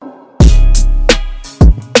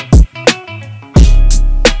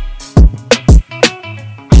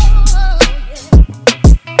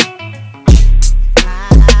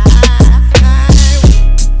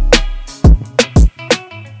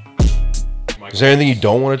Michael. Is there anything you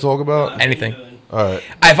don't want to talk about? Anything. All right.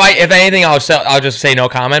 If anything, I'll just say no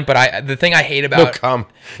comment. But the thing I hate about No comment.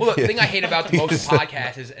 Well, the thing I hate about the most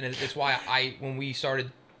podcasts is, and it's why when we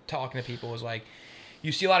started talking to people, was like,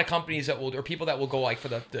 you see a lot of companies that will, or people that will go like for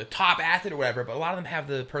the top athlete or whatever, but a lot of them have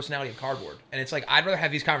the personality of cardboard. And it's like, I'd rather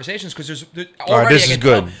have these conversations because there's All right, this is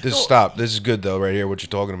good. This This is good though, right here. What you're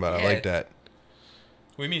talking about, I like that.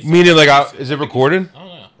 What do you mean? Meaning, like, is it recording? I don't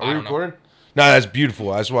know. Are we recording? No, that's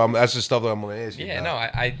beautiful. That's why. That's the stuff that I'm gonna ask you. Yeah,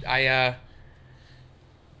 about. no,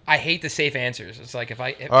 I hate the safe answers. It's like if all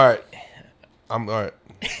right, I'm all right.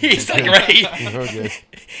 He's like ready. We're good.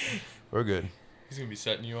 We're good. He's gonna be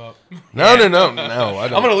setting you up. No. I don't. I'm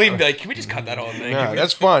gonna leave and be like, can we just cut that whole thing? Nah,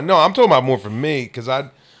 that's fine. No, I'm talking about more for me because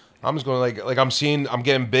I'm just going like I'm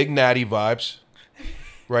getting big natty vibes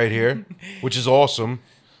right here, which is awesome.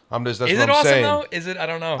 That's is what it I'm awesome saying. though? Is it? I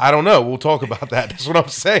don't know. I don't know. We'll talk about that. That's what I'm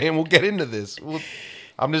saying. We'll get into this.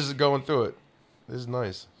 I'm just going through it. This is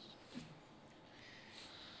nice.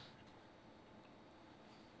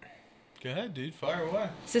 Go ahead, dude. Fire away.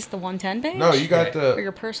 Is this the 110 page? No, you got Or the.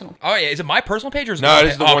 your personal? Oh yeah, is it my personal page or is it No, the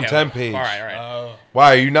it is the okay, 110 okay. page. All right.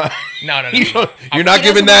 Why are you not? No. You're not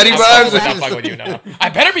giving natty I'm vibes. fucking with you. No, I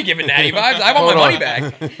better be giving natty vibes. I want my money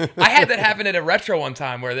back. I had that happen at a retro one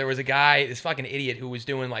time where there was a guy, this fucking idiot, who was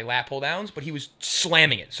doing like lat pull downs, but he was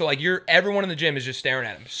slamming it. So like everyone in the gym is just staring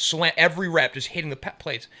at him, every rep, just hitting the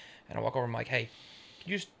plates. And I walk over and I'm like, hey,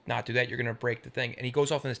 can you just not do that? You're gonna break the thing. And he goes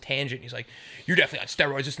off on this tangent. And he's like, you're definitely on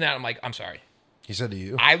steroids, this and that. I'm like, I'm sorry. He said to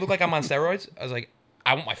you. I look like I'm on steroids. I was like,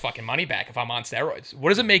 I want my fucking money back if I'm on steroids. What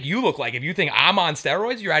does it make you look like? If you think I'm on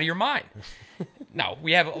steroids, you're out of your mind. No,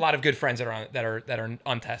 we have a lot of good friends that are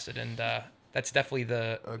untested, and that's definitely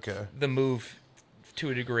the move to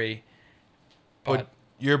a degree. But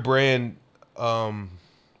your brand, so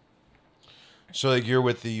like you're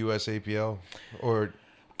with the USAPL or.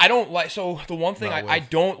 I don't like, so the one thing I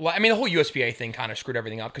don't like, I mean, the whole USPA thing kind of screwed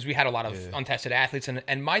everything up because we had a lot of untested athletes.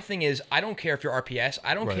 And my thing is, I don't care if you're RPS.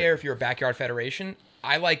 I don't care if you're a backyard federation.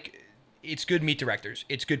 It's good meet directors.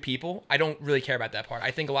 It's good people. I don't really care about that part.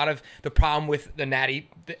 I think a lot of the problem with the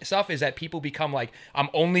natty stuff is that people become like, I'm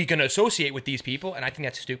only going to associate with these people. And I think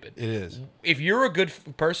that's stupid. It is. If you're a good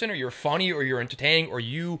person or you're funny or you're entertaining or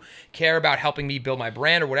you care about helping me build my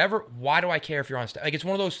brand or whatever, why do I care if you're on stage? Like, it's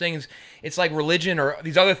one of those things. It's like religion or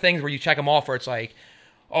these other things where you check them off where it's like,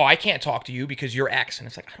 oh, I can't talk to you because you're X. And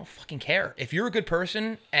it's like, I don't fucking care. If you're a good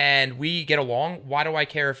person and we get along, why do I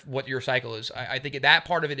care what your cycle is? I think that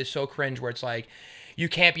part of it is so cringe where it's like, you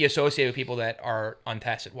can't be associated with people that are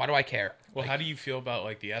untested. Why do I care? Well, how do you feel about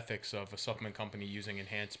like the ethics of a supplement company using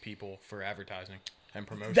enhanced people for advertising and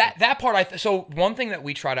promotion? That part, so one thing that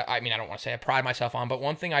we try to, I mean, I don't want to say I pride myself on, but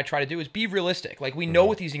one thing I try to do is be realistic. Like, we know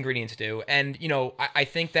what these ingredients do, and, you know, I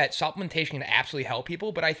think that supplementation can absolutely help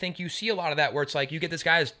people, but I think you see a lot of that where it's like, you get this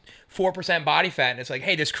guy who's 4% body fat, and it's like,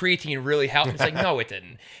 hey, this creatine really helped. And it's like, no, it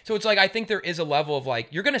didn't. So it's like, I think there is a level of like,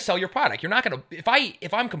 you're going to sell your product. You're not going to,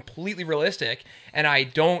 if I'm completely realistic and I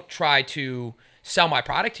don't try to sell my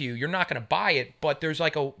product to you, you're not going to buy it, but there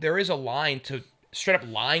is a line to straight up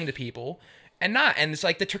lying to people. And it's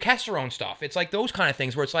like the testosterone stuff. It's like those kind of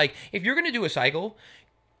things where it's like, if you're going to do a cycle,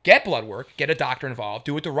 get blood work, get a doctor involved,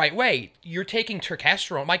 do it the right way. You're taking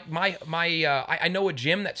testosterone. I know a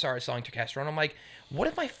gym that started selling testosterone. I'm like, what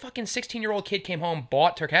if my fucking 16-year-old kid came home,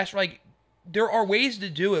 bought testosterone? Like, there are ways to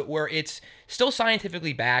do it where it's still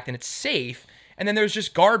scientifically backed and it's safe. And then there's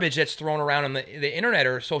just garbage that's thrown around on the internet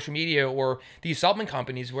or social media or these supplement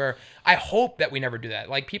companies where I hope that we never do that.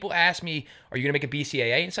 Like, people ask me, are you going to make a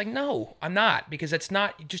BCAA? And it's like, no, I'm not, because that's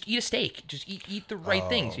not, just eat a steak. Just eat the right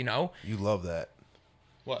things, you know? You love that.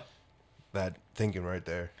 What? That thinking right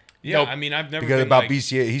there. Yeah, Nope. I mean, I've never Because been about like,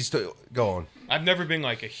 BCA, he's still going. I've never been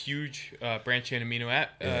like a huge branched-chain amino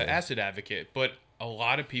acid advocate, but a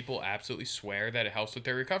lot of people absolutely swear that it helps with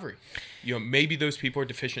their recovery. You know, maybe those people are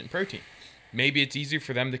deficient in protein. Maybe it's easier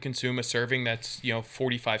for them to consume a serving that's,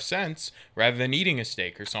 45 cents rather than eating a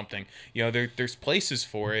steak or something. You know, there's places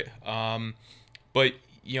for it. But,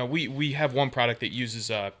 we have one product that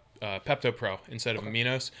uses Pepto Pro instead of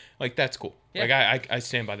aminos. Like, that's cool. Yeah. Like, I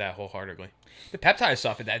stand by that wholeheartedly. The peptide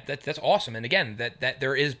stuff, that's awesome. And again, that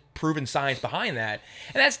there is proven science behind that.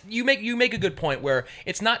 And that's, you make a good point where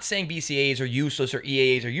it's not saying BCAAs are useless or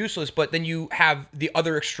EAAs are useless, but then you have the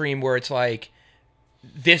other extreme where it's like,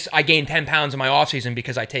 I gained 10 pounds in my off season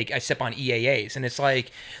because I sip on EAAs. And it's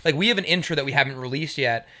like we have an intro that we haven't released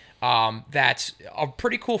yet. That's a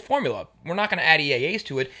pretty cool formula. We're not going to add EAAs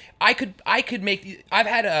to it. I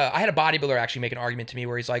had a bodybuilder actually make an argument to me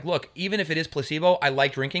where he's like, look, even if it is placebo, I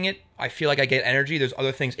like drinking it. I feel like I get energy. There's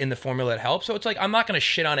other things in the formula that help. So it's like, I'm not going to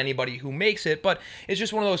shit on anybody who makes it, but it's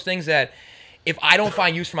just one of those things that if I don't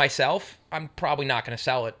find use for myself, I'm probably not going to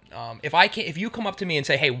sell it. If you come up to me and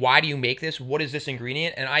say, hey, why do you make this? What is this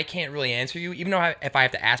ingredient? And I can't really answer you, even though if I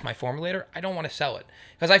have to ask my formulator, I don't want to sell it.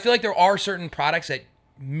 Because I feel like there are certain products that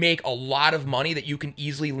make a lot of money that you can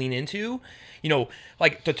easily lean into,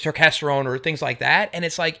 like the testosterone or things like that. And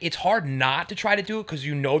it's like, it's hard not to try to do it because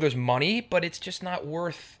there's money, but it's just not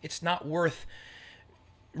worth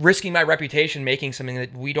risking my reputation making something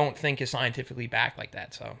that we don't think is scientifically backed like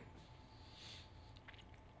that. So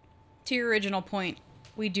to your original point,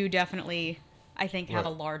 we do definitely, I think, have a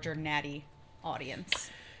larger natty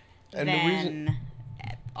audience And than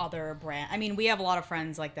other brand. I mean, we have a lot of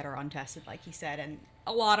friends like that are untested, like he said, and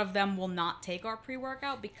a lot of them will not take our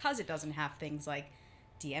pre-workout because it doesn't have things like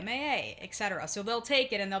DMAA, etc. So they'll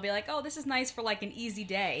take it and they'll be like, "Oh, this is nice for like an easy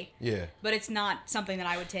day." Yeah. But it's not something that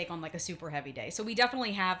I would take on like a super heavy day. So we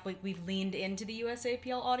definitely have we've leaned into the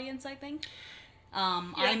USAPL audience, I think.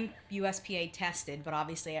 I'm USPA tested, but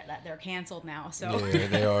obviously they're canceled now. So Yeah,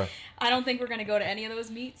 they are. I don't think we're going to go to any of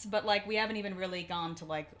those meets, but like we haven't even really gone to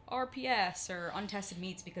like RPS or untested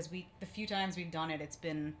meets because the few times we've done it, it's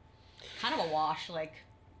been kind of a wash. Like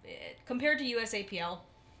compared to USAPL,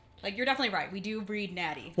 like you're definitely right. We do breed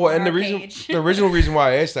natty. Well, and on the our page. original reason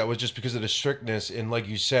why I asked that was just because of the strictness and, like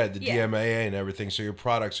you said, the Yeah. DMAA and everything. So your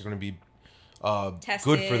products are going to be Tested,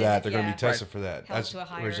 good for that. They're going to yeah. be tested for that. Held That's to a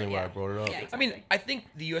higher- originally why I yeah. brought it up. Yeah, I exactly. mean, I think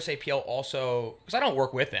the USAPL also, because I don't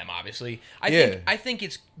work with them, obviously. I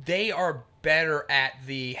think they are better at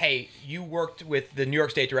the, hey, you worked with the New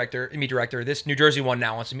York State meat director. This New Jersey one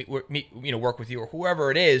now wants to work with you, or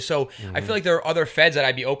whoever it is. So I feel like there are other feds that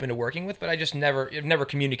I'd be open to working with, but I just never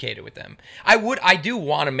communicated with them. I do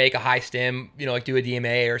want to make a high stim, like do a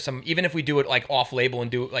DMA or some, even if we do it like off label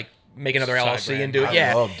and do it like make another Side LLC brand. and do it.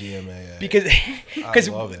 I love DMAA. Because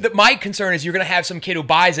love it. my concern is you're gonna have some kid who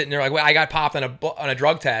buys it and they're like, well, I got popped on a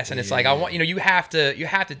drug test, and it's like I want you have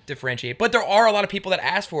to differentiate. But there are a lot of people that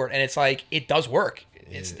ask for it, and it's like it does work.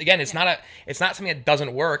 It's not something that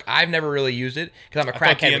doesn't work. I've never really used it because I'm a I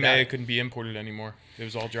thought crackhead. without DMA it. couldn't be imported anymore. It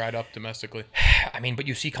was all dried up domestically. I mean, but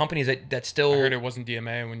you see companies that still. I heard it wasn't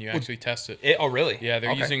DMA when you actually test it. Oh, really? Yeah,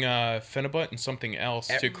 they're Okay. using Phenibut and something else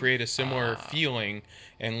to create a similar feeling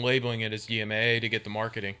and labeling it as DMA to get the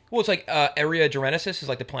marketing. Well, it's like area genesis is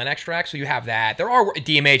like the plant extract, so you have that. There are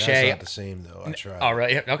DMHA. That's not the same though. I tried. Oh,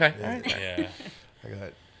 really? Okay. Yeah. All right. Yeah. I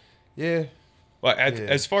got. Yeah. Well,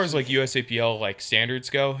 as far as like USAPL like standards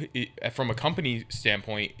go, from a company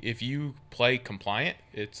standpoint, if you play compliant,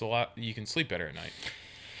 it's a lot. You can sleep better at night.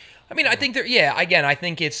 I mean, I think I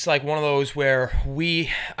think it's like one of those where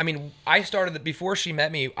before she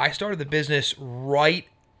met me, I started the business right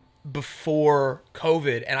before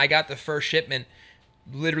COVID, and I got the first shipment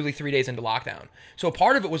literally 3 days into lockdown. So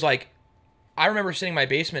part of it was like, I remember sitting in my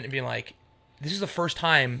basement and being like, this is the first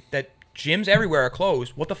time that gyms everywhere are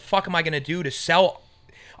closed. What the fuck am I going to do to sell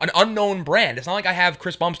an unknown brand? It's not like I have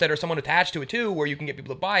Chris Bumstead or someone attached to it too where you can get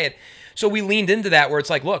people to buy it. So we leaned into that where it's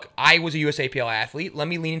like, look, I was a USAPL athlete. Let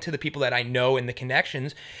me lean into the people that I know and the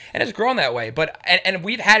connections. And it's grown that way. But and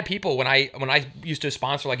we've had people when I used to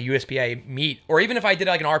sponsor like a USPA meet, or even if I did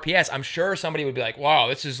like an RPS, I'm sure somebody would be like, wow,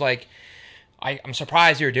 this is like, I'm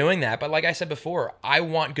surprised you're doing that. But like I said before, I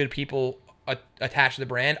want good people attached to the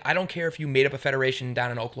brand. I don't care if you made up a federation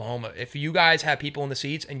down in Oklahoma. If you guys have people in the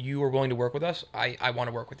seats and you are willing to work with us, I want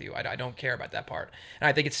to work with you. I don't care about that part. And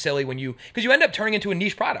I think it's silly because you end up turning into a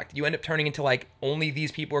niche product. You end up turning into like only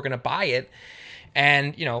these people are going to buy it.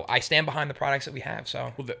 And, I stand behind the products that we have.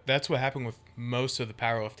 So Well, that's what happened with most of the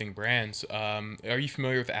powerlifting brands. Are you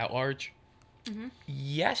familiar with At Large?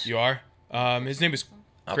 yes. You are? His name is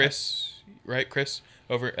Chris, right? Chris,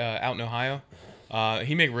 over out in Ohio.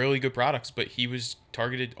 He made really good products, but he was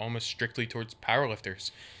targeted almost strictly towards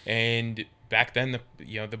powerlifters. And back then,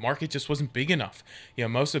 the market just wasn't big enough.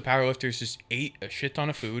 Most of the powerlifters just ate a shit ton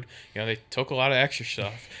of food. They took a lot of extra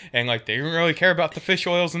stuff, and like they didn't really care about the fish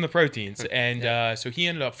oils and the proteins. And so he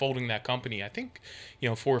ended up folding that company, I think,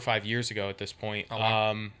 4 or 5 years ago at this point. Oh,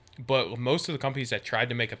 wow. But most of the companies that tried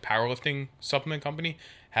to make a powerlifting supplement company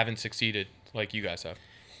haven't succeeded like you guys have.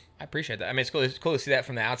 I appreciate that. I mean, it's cool to see that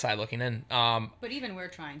from the outside looking in. But even we're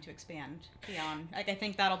trying to expand beyond. Like, I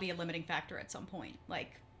think that'll be a limiting factor at some point.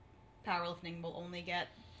 Like, powerlifting will only get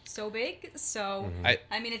so big. So,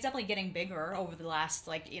 I mean, it's definitely getting bigger over the last,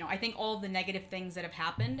 I think all of the negative things that have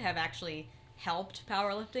happened have actually helped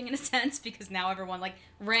powerlifting in a sense, because now everyone, like,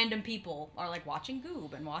 random people are, like, watching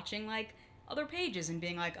Goob and watching, like, other pages and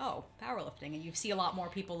being like, oh, powerlifting. And you see a lot more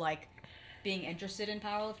people, like, being interested in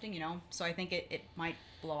powerlifting, So I think it might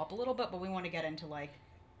blow up a little bit, but we want to get into like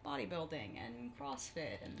bodybuilding and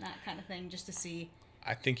CrossFit and that kind of thing just to see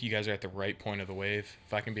I think you guys are at the right point of the wave,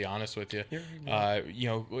 if I can be honest with you.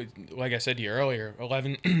 Like I said to you earlier,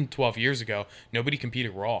 11, 12 years ago, nobody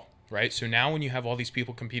competed raw, right? So now when you have all these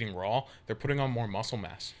people competing raw, they're putting on more muscle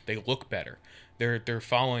mass. They look better. They're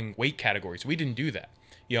following weight categories. We didn't do that.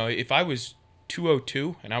 If I was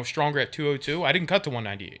 202 and I was stronger at 202, I didn't cut to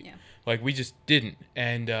 198. Yeah. Like, we just didn't.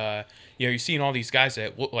 And, you're seeing all these guys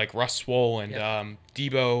that look like Russ Swole and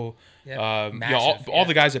Debo, all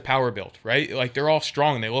the guys at Power Build, right? Like, they're all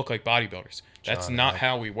strong and they look like bodybuilders. That's not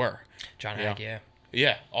how we were. John Hack, yeah.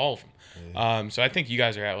 Yeah, all of them. Yeah. So I think you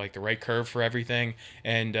guys are at, like, the right curve for everything.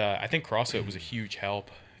 And I think CrossFit was a huge help.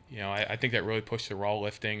 I think that really pushed the raw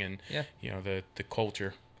lifting and, the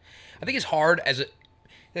culture. I think it's hard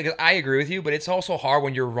I agree with you, but it's also hard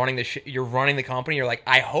when you're running the company. You're like,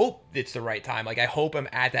 I hope it's the right time. Like, I hope I'm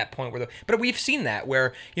at that point but we've seen that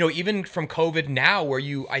where, even from COVID now, where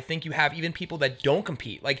I think you have even people that don't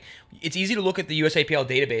compete. Like, it's easy to look at the USAPL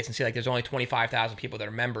database and see like there's only 25,000 people that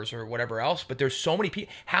are members or whatever else, but there's so many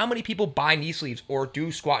people. How many people buy knee sleeves or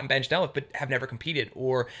do squat and bench deadlift but have never competed,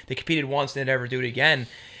 or they competed once and they never do it again?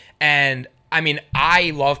 And I mean,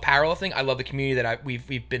 I love powerlifting. I love the community that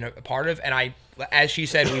we've been a part of, and as she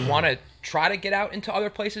said, we want to try to get out into other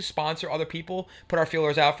places, sponsor other people, put our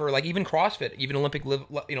feelers out for like even CrossFit, even Olympic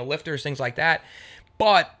lifters, things like that.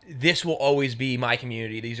 But this will always be my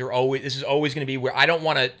community. This is always going to be where I don't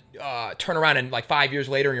want to turn around and like 5 years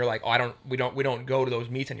later and you're like, oh, we don't go to those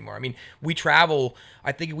meets anymore. I mean, we travel.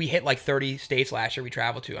 I think we hit like 30 states last year. We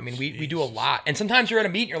travel to. I mean, we do a lot. And sometimes you're at a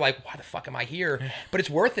meet and you're like, why the fuck am I here? But it's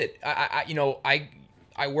worth it.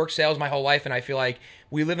 I work sales my whole life, and I feel like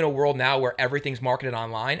we live in a world now where everything's marketed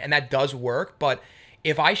online, and that does work. But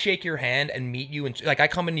if I shake your hand and meet you, and like I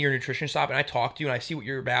come into your nutrition shop and I talk to you and I see what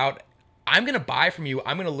you're about, I'm going to buy from you.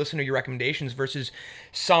 I'm going to listen to your recommendations versus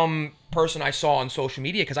some person I saw on social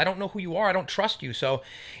media because I don't know who you are. I don't trust you. So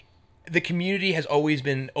the community has always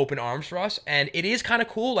been open arms for us, and it is kind of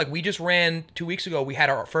cool. Like, we just ran 2 weeks ago. We had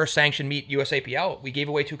our first sanctioned meet, USAPL. We gave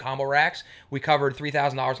away 2 combo racks. We covered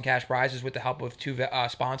 $3,000 in cash prizes with the help of 2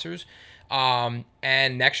 sponsors.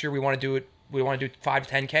 And next year we want to do it. We want to do 5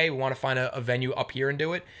 to 10K. We want to find a venue up here and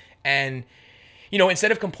do it. And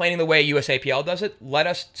instead of complaining the way USAPL does it, let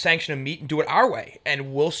us sanction a meet and do it our way.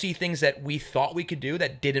 And we'll see things that we thought we could do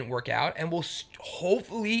that didn't work out. And we'll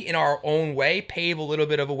hopefully, in our own way, pave a little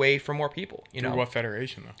bit of a way for more people. Through what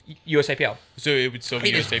federation, though? USAPL. So it would still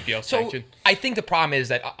be USAPL sanctioned? So I think the problem is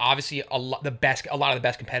that obviously a lot of the best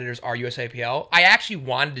competitors are USAPL. I actually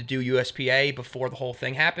wanted to do USPA before the whole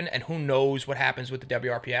thing happened. And who knows what happens with the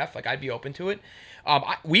WRPF. Like, I'd be open to it.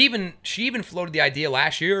 She even floated the idea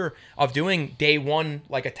last year of doing day 1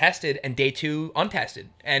 like a tested and day 2 untested,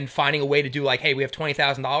 and finding a way to do like, hey, we have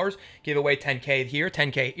 $20,000, give away 10K here,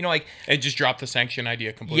 10K, and just drop the sanction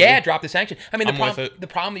idea completely. Yeah, drop the sanction. I mean, the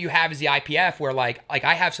problem that you have is the IPF, where like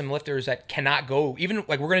I have some lifters that cannot go. Even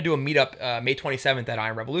like we're gonna do a meetup May 27th at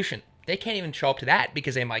Iron Revolution. They can't even show up to that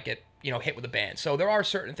because they might get hit with a ban. So there are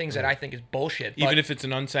certain things that I think is bullshit. Even if it's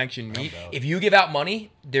an unsanctioned meet? If you give out money,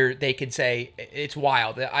 they could say, it's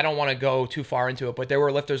wild. I don't want to go too far into it, but there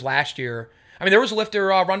were lifters last year. I mean, there was a lifter,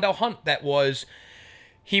 Rondell Hunt,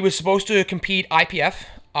 he was supposed to compete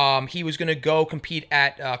IPF. He was going to go compete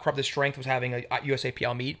at Corrupted Strength, was having a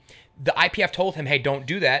USAPL meet. The IPF told him, hey, don't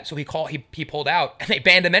do that. So he pulled out, and they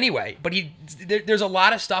banned him anyway. But there's a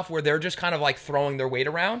lot of stuff where they're just kind of like throwing their weight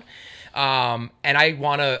around. And I'd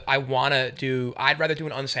rather do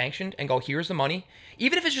an unsanctioned and go, here's the money.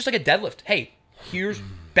 Even if it's just like a deadlift. Hey, here's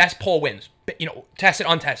best pull wins, tested,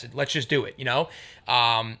 untested. Let's just do it,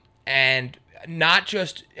 and not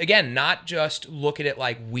just look at it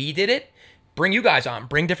like we did it. Bring you guys on,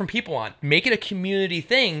 bring different people on, make it a community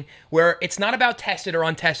thing where it's not about tested or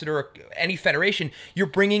untested or any federation. You're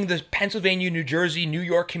bringing the Pennsylvania, New Jersey, New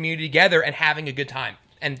York community together and having a good time.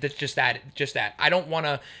 And that's just that. I don't want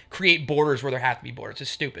to create borders where there have to be borders.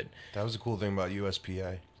 It's stupid. That was the cool thing about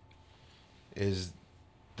USPA. Is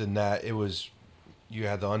you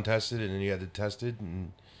had the untested and then you had the tested,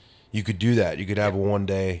 and you could do that. You could have a 1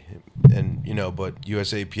 day, and but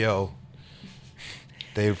USAPL,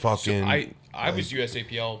 they fucking. So I was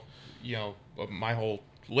USAPL, my whole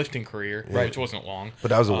lifting career, which wasn't long. But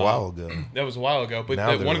that was a while ago. That was a while ago. But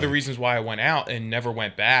one of the reasons why I went out and never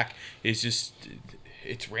went back is just.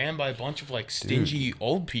 It's ran by a bunch of like stingy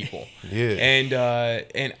old people. Yeah.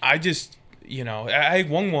 And I just, I had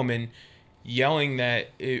one woman yelling that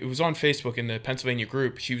it was on Facebook in the Pennsylvania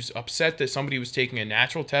group. She was upset that somebody was taking a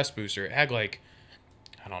natural test booster. It had like,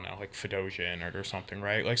 I don't know, like Fedosia in it or something,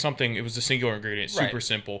 right? Like something, it was a singular ingredient, super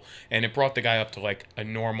simple. And it brought the guy up to like a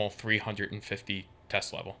normal 350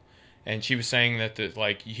 test level. and she was saying that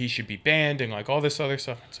he should be banned and like all this other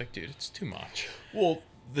stuff. It's like, dude, it's too much. Well,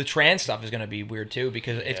 the trans stuff is going to be weird too,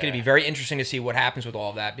 because it's going to be very interesting to see what happens with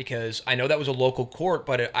all of that, because I know that was a local court,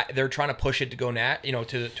 but they're trying to push it to go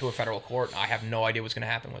to a federal court. I have no idea what's going to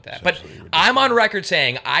happen with that. But I'm on record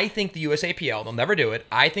saying I think the USAPL, they'll never do it,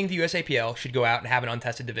 I think the USAPL should go out and have an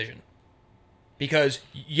untested division. Because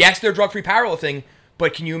yes, they're drug-free powerlifting,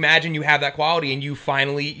 but can you imagine you have that quality and you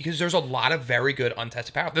finally, because there's a lot of very good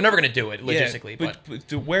untested power. They're never going to do it logistically, but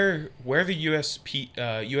where the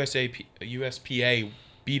USPA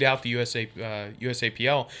beat out the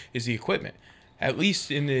USAPL is the equipment. At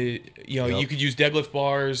least in the you could use deadlift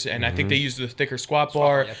bars, and I think they use the thicker squat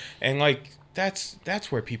bar, and like that's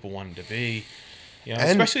where people wanted to be.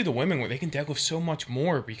 Especially the women, where they can deadlift so much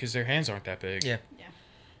more because their hands aren't that big. Yeah.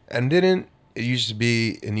 And it used to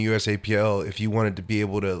be in the USAPL, if you wanted to be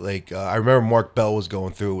able to I remember Mark Bell was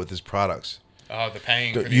going through with his products. Oh, the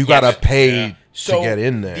paying. You gotta pay to get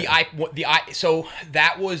in there. So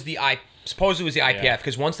that was supposedly it was the IPF,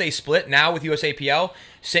 because once they split, now with USAPL,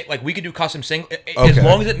 we could do custom single, as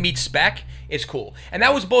long as it meets spec, it's cool. And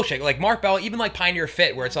that was bullshit. Like Mark Bell, even like Pioneer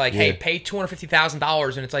Fit, where it's like, hey, pay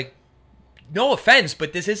 $250,000, and it's like, no offense,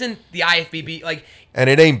 but this isn't the IFBB, like. And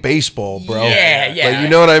it ain't baseball, bro. Yeah. Like, you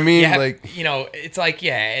know what I mean? It's like,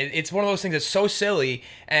 it's one of those things that's so silly,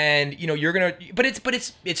 and you're gonna, but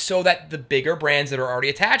it's so that the bigger brands that are already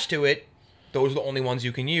attached to it, those are the only ones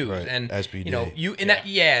you can use. Right. And SBD.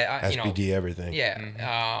 SBD everything.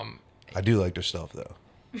 Yeah. I do like their stuff though.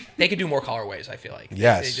 They could do more colorways, I feel like.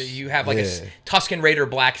 Yes. You have like a Tuscan Raider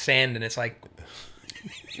black sand, and it's like.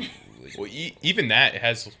 Well, even that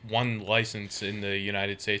has one license in the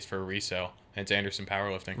United States for resale, and it's Anderson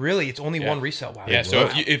Powerlifting. Really, it's only one resale. Wow. Yeah. So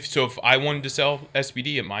if I wanted to sell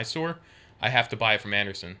SBD at my store, I have to buy it from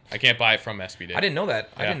Anderson. I can't buy it from SBD. I didn't know that.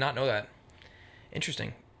 I did not know that.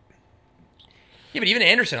 Interesting. Yeah, but even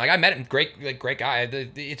Anderson, I met him, great guy.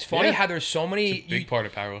 It's funny how there's so many. It's a big part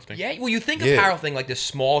of powerlifting. Yeah, well, you think of powerlifting like this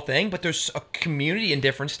small thing, but there's a community in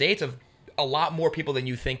different states of a lot more people than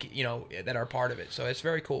you think, that are part of it. So it's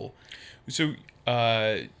very cool. So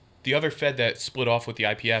the other Fed that split off with the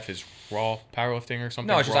IPF is Raw Powerlifting or something?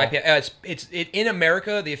 No, it's just IPF. It's in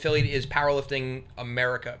America, the affiliate is Powerlifting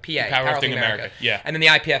America, PA. Powerlifting America, yeah. And then the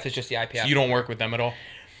IPF is just the IPF. So you don't work with them at all?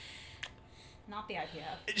 Not the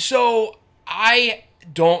IPF. So I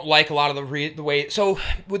don't like a lot of the way. So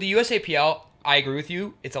with the USAPL, I agree with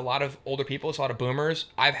you. It's a lot of older people. It's a lot of boomers.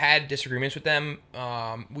 I've had disagreements with them.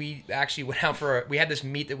 We actually went out we had this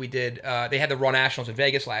meet that we did. They had the Raw Nationals in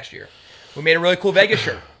Vegas last year. We made a really cool Vegas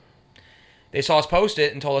shirt. They saw us post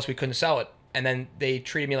it and told us we couldn't sell it. And then they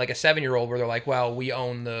treated me like a 7-year-old, where they're like, well, we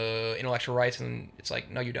own the intellectual rights. And it's like,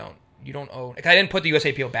 no, you don't. You don't own. I didn't put the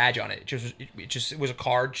USAPL badge on it. It was a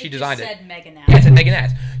card. She designed it. It said Megan Ass. Yeah, it said Megan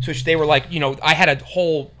Ass. So they were like, I had a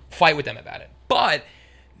whole fight with them about it. But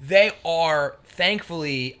they are,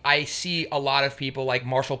 thankfully, I see a lot of people like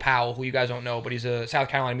Marshall Powell, who you guys don't know, but he's a South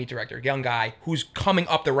Carolina meet director, young guy, who's coming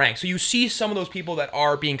up the ranks. So you see some of those people that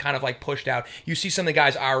are being kind of like pushed out. You see some of the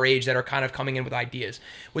guys our age that are kind of coming in with ideas.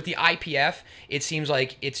 With the IPF, it seems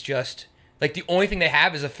like it's just like the only thing they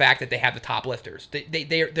have is the fact that they have the top lifters.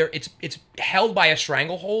 It's held by a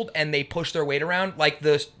stranglehold, and they push their weight around like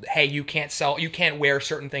this. Hey, you can't wear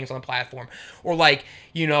certain things on the platform, or like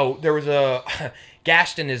there was a.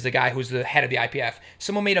 Gaston is the guy who's the head of the IPF.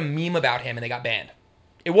 Someone made a meme about him and they got banned.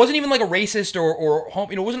 It wasn't even like a racist or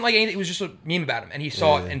it wasn't like anything. It was just a meme about him, and he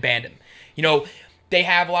saw it and banned him. They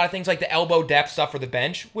have a lot of things like the elbow depth stuff for the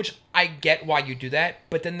bench, which I get why you do that.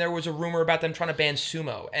 But then there was a rumor about them trying to ban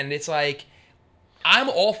sumo, and it's like, I'm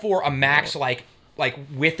all for a max like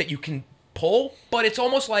width that you can pull, but it's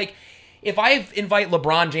almost like, if I invite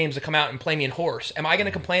LeBron James to come out and play me in horse, am I going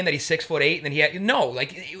to complain that he's 6'8" and then no?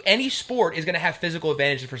 Like, any sport is going to have physical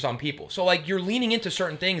advantages for some people. So like, you're leaning into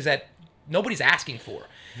certain things that nobody's asking for.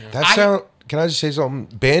 Yeah. Can I just say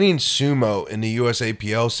something? Banning sumo in the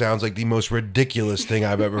USAPL sounds like the most ridiculous thing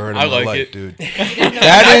I've ever heard in my life, dude.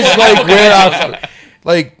 That is like where I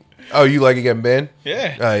like. Oh, you like it getting banned?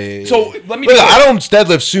 Yeah. So let me. I don't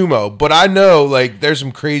deadlift sumo, but I know like there's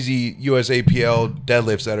some crazy USAPL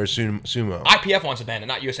deadlifts that are sumo. IPF wants to ban it,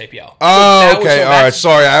 not USAPL. Oh, okay, all right.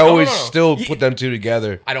 Sorry, I always still put them two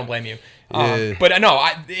together. I don't blame you. Yeah. But no,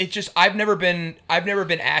 I've never been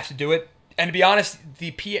asked to do it, and to be honest,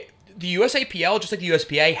 the USAPL, just like the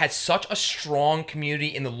USPA, has such a strong community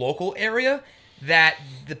in the local area that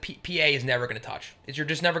the PA is never going to touch. You're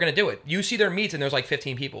just never going to do it. You see their meets and there's like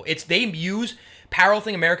 15 people. They use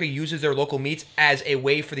Powerlifting America uses their local meets as a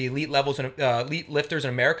way for the elite levels and elite lifters in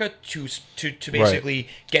America to basically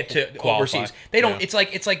get to Qualify. overseas. They don't. Yeah.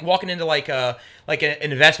 It's like walking into like an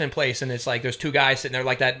investment place, and it's like there's two guys sitting there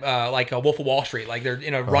like that, like a Wolf of Wall Street, like they're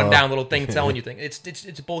in a rundown little thing telling you things.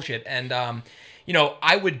 It's bullshit. And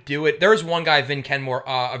I would do it. There's one guy, Vin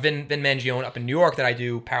Mangione up in New York that I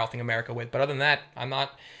do Powerlifting America with, but other than that, I'm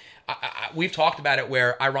not. We've talked about it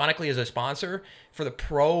where, ironically, as a sponsor for the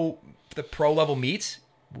pro level meets,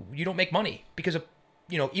 you don't make money because of,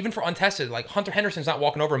 even for untested, like Hunter Henderson's not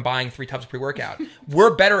walking over and buying 3 tubs of pre-workout.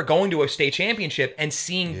 We're better at going to a state championship and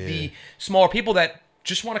seeing the smaller people that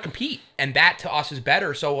just want to compete, and that to us is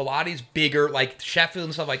better. So a lot of these bigger, like Sheffield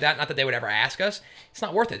and stuff like that, not that they would ever ask us, it's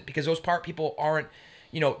not worth it because those people aren't,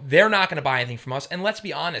 they're not going to buy anything from us. And let's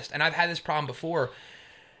be honest, and I've had this problem before.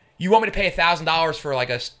 You want me to pay $1,000 for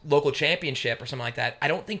like a local championship or something like that? I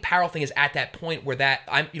don't think powerlifting is at that point where that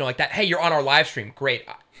like that. Hey, you're on our live stream. Great.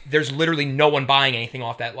 There's literally no one buying anything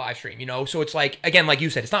off that live stream. So it's like, again, like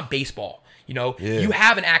you said, it's not baseball. You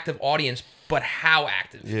have an active audience, but how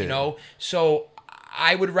active? So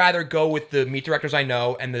I would rather go with the meet directors I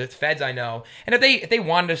know and the feds I know. And if they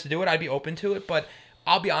wanted us to do it, I'd be open to it. But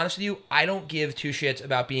I'll be honest with you, I don't give two shits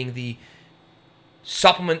about being the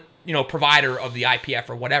supplement provider of the IPF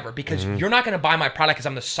or whatever, because you're not going to buy my product because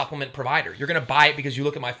I'm the supplement provider. You're going to buy it because you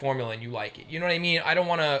look at my formula and you like it. You know what I mean? I don't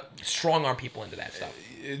want to strong arm people into that stuff.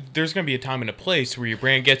 There's going to be a time and a place where your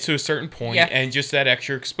brand gets to a certain point, and just that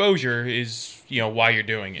extra exposure is, why you're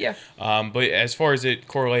doing it. Yeah. But as far as it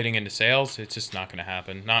correlating into sales, it's just not going to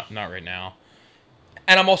happen. Not right now.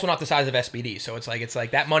 And I'm also not the size of SBD, so it's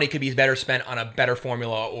like that money could be better spent on a better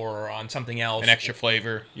formula or on something else. An extra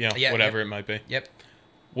flavor, whatever it might be. Yep.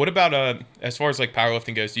 What about as far as like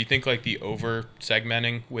powerlifting goes? Do you think like the over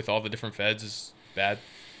segmenting with all the different feds is bad?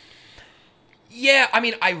 Yeah, I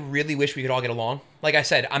mean, I really wish we could all get along. Like I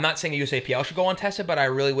said, I'm not saying the USAPL should go untested, but I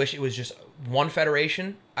really wish it was just one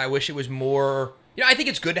federation. I wish it was more. I think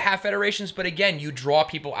it's good to have federations, but again, you draw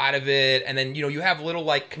people out of it, and then you have little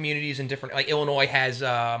like communities in different. Like Illinois has,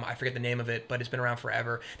 I forget the name of it, but it's been around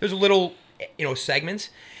forever. There's a little, segments.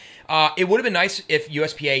 It would have been nice if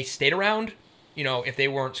USPA stayed around. If they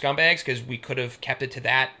weren't scumbags, because we could have kept it to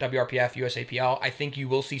that, WRPF, USAPL. I think you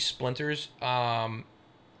will see splinters. I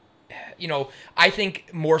think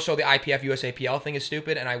more so the IPF, USAPL thing is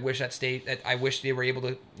stupid, and I wish I wish they were able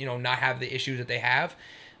to, not have the issues that they have.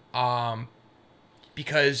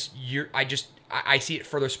 Because I see it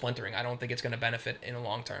further splintering. I don't think it's going to benefit in the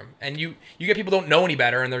long term. And you get people who don't know any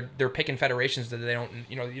better, and they're picking federations that they don't,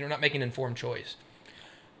 you're not making an informed choice.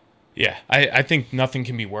 Yeah, I think nothing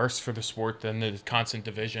can be worse for the sport than the constant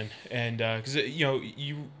division, and because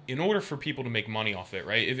in order for people to make money off it,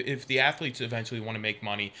 right? If the athletes eventually want to make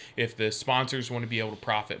money, if the sponsors want to be able to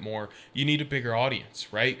profit more, you need a bigger audience,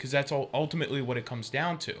 right? Because that's ultimately what it comes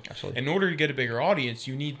down to. Absolutely. In order to get a bigger audience,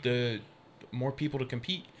 you need more people to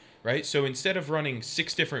compete, right? So instead of running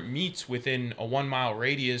 6 different meets within a 1 mile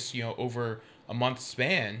radius, over a month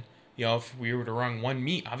span, if we were to run one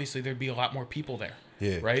meet, obviously there'd be a lot more people there.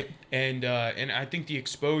 Yeah. Right. And I think the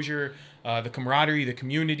exposure, the camaraderie, the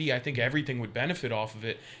community, I think everything would benefit off of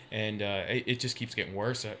it. And it just keeps getting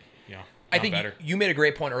worse. I think you made a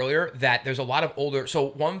great point earlier that there's a lot of older. So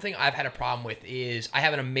one thing I've had a problem with is I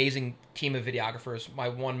have an amazing team of videographers. My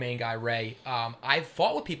one main guy, Ray. I've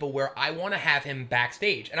fought with people where I want to have him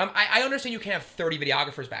backstage, and I understand you can't have 30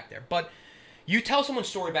 videographers back there, but you tell someone's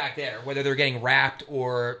story back there, whether they're getting wrapped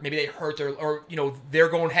or maybe they hurt or they're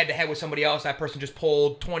going head to head with somebody else. That person just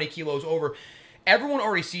pulled 20 kilos over. Everyone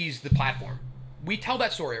already sees the platform. We tell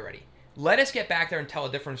that story already. Let us get back there and tell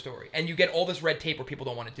a different story. And you get all this red tape where people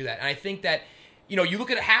don't want to do that. And I think that, you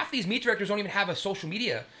look at half these meet directors don't even have a social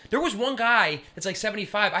media. There was one guy that's like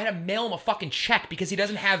 75. I had to mail him a fucking check because he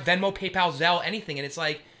doesn't have Venmo, PayPal, Zelle, anything. And it's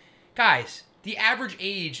like, guys, the average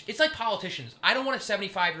age, it's like politicians. I don't want a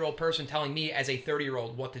 75-year-old person telling me as a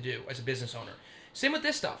 30-year-old what to do as a business owner. Same with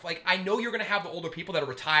this stuff. Like, I know you're going to have the older people that are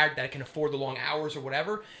retired that can afford the long hours or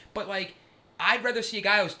whatever, but like, I'd rather see a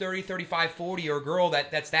guy who's 30, 35, 40, or a girl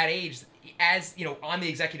that's that age as, on the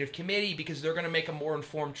executive committee because they're going to make a more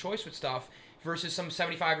informed choice with stuff versus some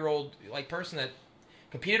 75-year-old like person that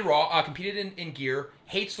competed in gear,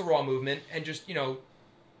 hates the raw movement, and just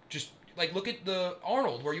like, look at the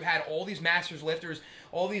Arnold, where you had all these masters lifters,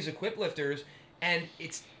 all these equipped lifters, and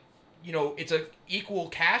it's a equal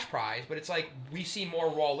cash prize, but it's like we see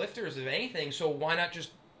more raw lifters of anything, so why not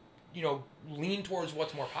just, lean towards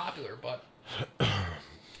what's more popular? But I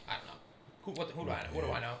don't know. Who do I know? What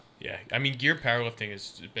do I know? Yeah, I mean, gear powerlifting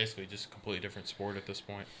is basically just a completely different sport at this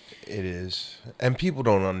point. It is, and people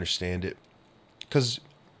don't understand it because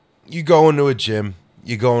you go into a gym,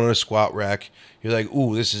 you go into a squat rack, you're like,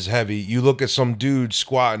 ooh, this is heavy. You look at some dude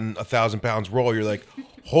squatting 1,000 pounds roll, you're like,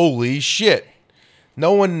 holy shit.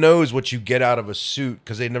 No one knows what you get out of a suit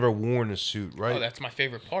because they've never worn a suit, right? Oh, that's my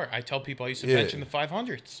favorite part. I tell people I used to bench in the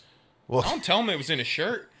 500s. Well, I don't tell them it was in a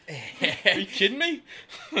shirt. Are you kidding me?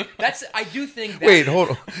 I do think that... Wait, hold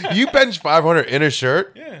on. You bench 500 in a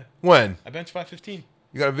shirt? Yeah. When? I bench 515.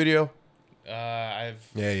 You got a video? I've...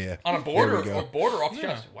 Yeah. On a board or board off the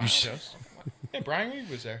chest? Wow. Yeah, Brian Reed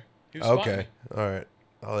was there. He was okay. All right.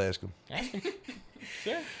 I'll ask him.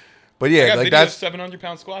 Yeah. But yeah, I got like that's that's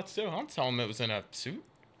 700-pound squats too. I'm telling him it was in a suit.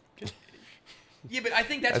 Yeah, but I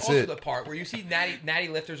think that's also the part where you see natty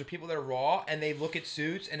lifters or people that are raw and they look at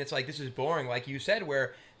suits and it's like, this is boring, like you said,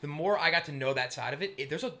 where the more I got to know that side of it,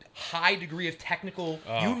 there's a high degree of technical,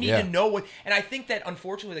 you need to know what, and I think that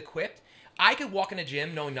unfortunately with Equipped, I could walk in a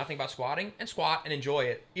gym knowing nothing about squatting and squat and enjoy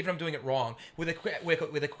it, even if I'm doing it wrong. With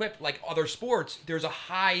Equipped, like other sports, there's a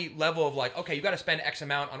high level of like, okay, you got to spend X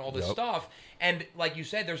amount on all this stuff. And like you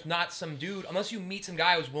said, there's not some dude, unless you meet some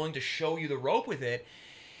guy who's willing to show you the rope with it,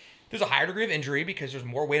 there's a higher degree of injury because there's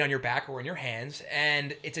more weight on your back or in your hands.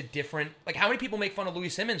 And it's a different, like how many people make fun of Louis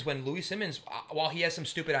Simmons when Louis Simmons, while he has some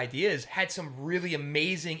stupid ideas, had some really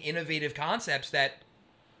amazing, innovative concepts that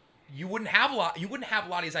you wouldn't have a lot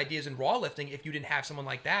of these ideas in raw lifting if you didn't have someone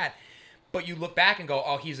like that. But you look back and go,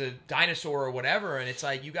 oh, he's a dinosaur or whatever. And it's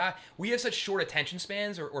like, we have such short attention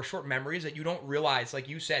spans or short memories that you don't realize, like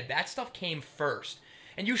you said, that stuff came first.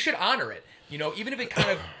 And you should honor it. You know, even if it kind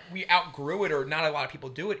of, we outgrew it or not a lot of people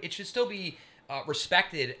do it, it should still be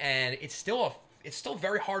respected. And it's still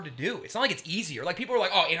very hard to do. It's not like it's easier. Like people are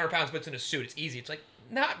like, oh, 800 pounds, but it's in a suit. It's easy. It's like,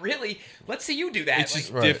 not really. Let's see you do that. It's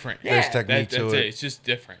just Right. different. Yeah. There's technique to it. It's just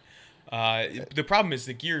different. The problem is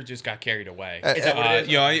the gear just got carried away. Is that what it is?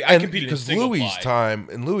 You know, I competed in single ply.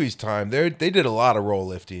 In Louis' time, they did a lot of roll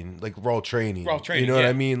lifting, like roll training. You know what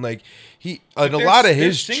I mean? Like a lot of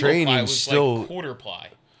his training was still like quarter ply.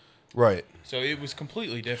 Right. So it was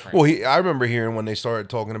completely different. Well, I remember hearing when they started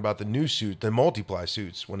talking about the new suit, the multiply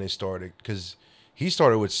suits, when they started, because he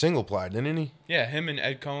started with single ply, didn't he? Yeah, him and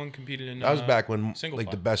Ed Cohen competed in. That was back when like ply.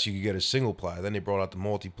 The best you could get is single ply. Then they brought out the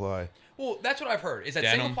multiply. Well, that's what I've heard, is that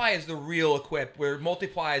single ply is the real Equipped, where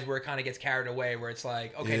multiply is where it kind of gets carried away, where it's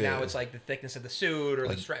like, okay, now it's like the thickness of the suit or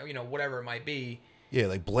the strength, whatever it might be. Yeah,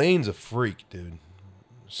 like Blaine's a freak, dude.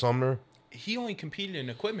 Sumner. He only competed in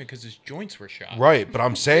equipment because his joints were shot. Right, but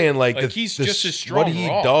I'm saying like he's just as strong. What he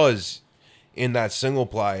does in that single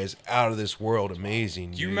ply is out of this world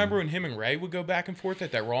amazing. Do you remember when him and Ray would go back and forth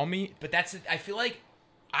at that Raw meet? But I feel like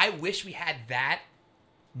I wish we had that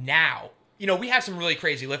now. You know, we have some really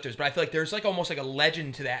crazy lifters, but I feel like there's like almost like a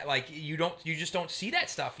legend to that. Like you just don't see that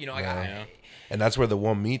stuff. You know, like and that's where the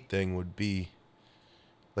one meet thing would be.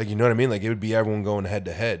 Like, you know what I mean? Like, it would be everyone going head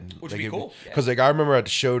to head. Which would be cool. Because, like, I remember at the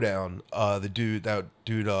showdown, that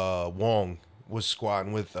dude Wong was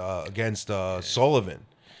squatting against Sullivan.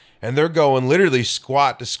 And they're going literally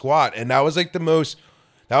squat to squat. And that was, like, one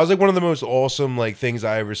of the most awesome, like, things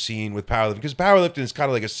I ever seen with powerlifting. Because powerlifting is kind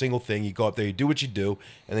of like a single thing. You go up there, you do what you do,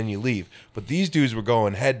 and then you leave. But these dudes were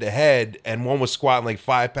going head to head, and one was squatting, like,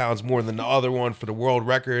 5 pounds more than the other one for the world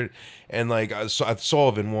record. And, like,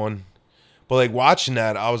 Sullivan won. But like watching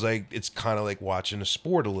that, I was like, it's kind of like watching a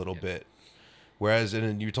sport a little bit. Whereas,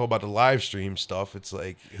 and you talk about the live stream stuff, it's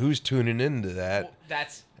like, who's tuning into that? Well,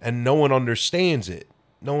 and no one understands it.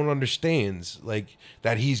 No one understands like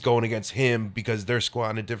that he's going against him because they're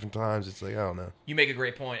squatting at different times. It's like, I don't know. You make a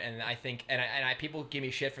great point, and I think, and people give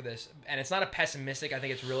me shit for this, and it's not a pessimistic. I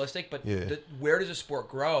think it's realistic. But where does a sport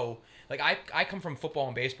grow? Like I come from football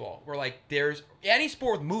and baseball, where like there's any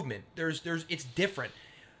sport with movement. There's it's different.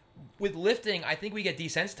 With lifting, I think we get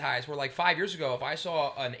desensitized. Where like 5 years ago, if I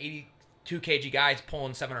saw an 82 kg guy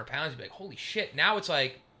pulling 700 pounds, you'd be like, holy shit. Now it's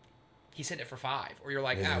like, he's hitting it for 5. Or you're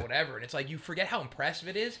like, whatever. And it's like, you forget how impressive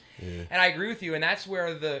it is. Yeah. And I agree with you. And that's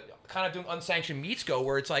where the kind of doing unsanctioned meets go,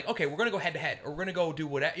 where it's like, okay, we're going to go head to head. Or we're going to go do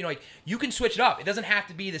whatever. You know, like, you can switch it up. It doesn't have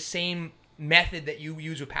to be the same method that you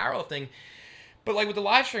use with powerlifting. But like with the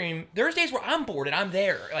live stream, there's days where I'm bored and I'm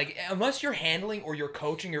there. Like, unless you're handling or you're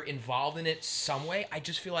coaching, you're involved in it some way, I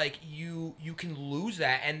just feel like you can lose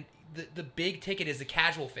that. And the big ticket is the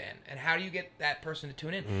casual fan. And how do you get that person to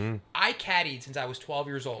tune in? Mm-hmm. I caddied since I was 12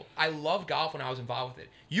 years old. I loved golf when I was involved with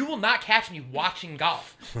it. You will not catch me watching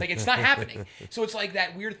golf. Like, it's not happening. So it's like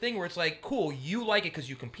that weird thing where it's like, cool, you like it because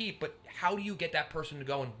you compete, but how do you get that person to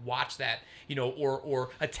go and watch that, you know,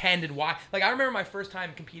 or attend and watch? Like, I remember my first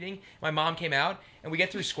time competing, my mom came out, and we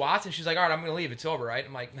get through squats, and she's like, all right, I'm going to leave. It's over, right?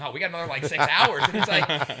 I'm like, no, we got another, like, 6 hours. And it's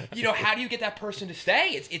like, you know, how do you get that person to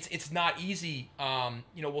stay? It's not easy.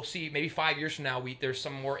 You know, we'll see see maybe 5 years from now there's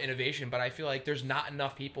some more innovation, but I feel like there's not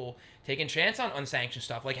enough people taking chance on unsanctioned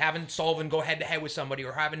stuff, like having Sullivan go head to head with somebody,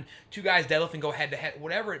 or having two guys deadlift and go head to head,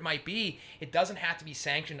 whatever it might be. It doesn't have to be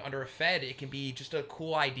sanctioned under a Fed. It can be just a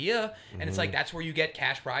cool idea, and it's like that's where you get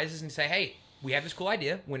cash prizes and say, hey, we have this cool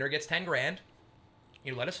idea. Winner gets $10,000.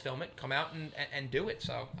 You let us film it, come out and do it.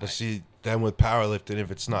 So, but see, then with powerlifting, if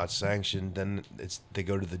it's not sanctioned, then they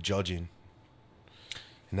go to the judging.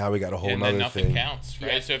 And now we got a whole nother nothing thing. Counts,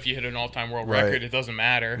 right? Yeah. So if you hit an all-time world record, it doesn't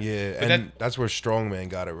matter. Yeah, but that's where strongman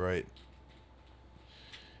got it right.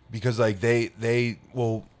 Because like they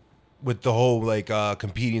will, with the whole like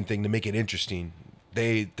competing thing to make it interesting,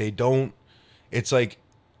 they don't. It's like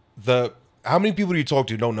how many people do you talk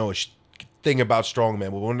to who don't know a thing about strongman,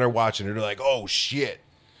 but when they're watching it, they're like, "Oh shit,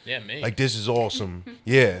 yeah, me, like this is awesome."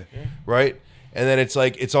 yeah, right. And then it's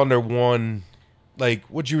like it's under one, like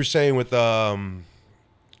what you were saying with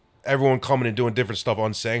everyone coming and doing different stuff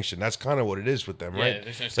unsanctioned. That's kind of what it is with them, right? Yeah,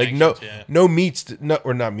 there's no sanctions, like no meets,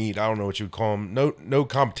 or not meet. I don't know what you would call them. No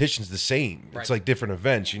competition's the same. Right. It's like different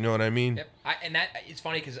events. You know what I mean? Yep. And that it's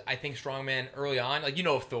funny because I think strongman early on, like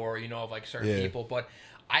of Thor, of like certain people, but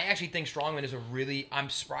I actually think strongman is I'm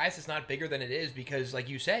surprised it's not bigger than it is, because like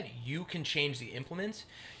you said, you can change the implements.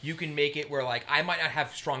 You can make it where like I might not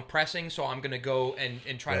have strong pressing, so I'm going to go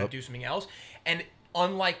and try to do something else. And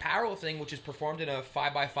unlike powerlifting, which is performed in a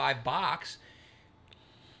 5x5 box,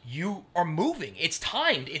 you are moving. It's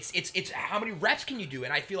timed. It's how many reps can you do?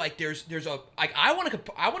 And I feel like there's a like I want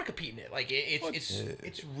to compete in it. Like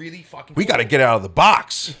it's really fucking. We got to get out of the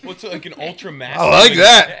box. What's like an ultra masculine? I like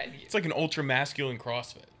that. It's like an ultra masculine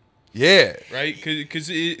CrossFit. Yeah. Right? Because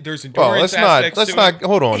there's endurance let's not.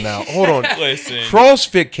 Hold on now. Hold on. Listen.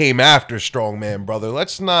 CrossFit came after strongman, brother.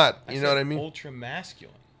 Let's not. You know what I mean? Ultra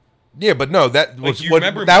masculine. Yeah, but no, that like was what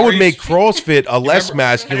that would make CrossFit a less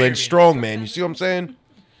masculine strongman. You see what I'm saying?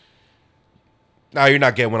 No, you're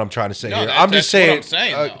not getting what I'm trying to say here. I'm just saying. What I'm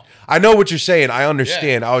saying I know what you're saying. I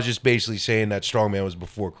understand. I was just basically saying that strongman was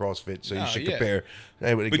before CrossFit, so you should compare.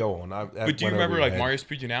 Anyway, go on. But do you remember like Mariusz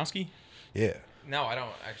Pudzianowski? Yeah. No, I don't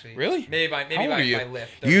actually. Really? Maybe by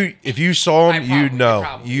lift. If you saw him, you'd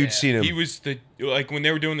know. You'd seen him. He was when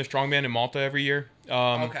they were doing the strongman in Malta every year.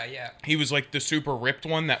 Okay, yeah. He was like the super ripped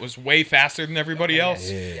one that was way faster than everybody else,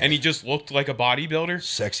 and he just looked like a bodybuilder.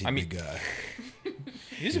 Sexy big guy.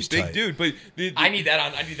 He's a big tight. Dude, but I need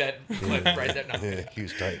that clip right there. No. Yeah, he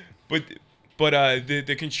was tight. But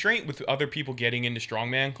the constraint with other people getting into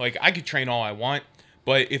strongman, like I could train all I want,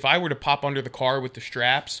 but if I were to pop under the car with the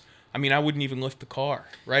straps, I mean, I wouldn't even lift the car,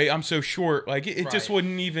 right? I'm so short, like it just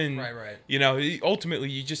wouldn't even. Right. Ultimately,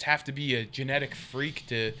 you just have to be a genetic freak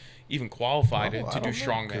to even qualify to do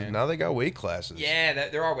strongman. Now they got weight classes. Yeah,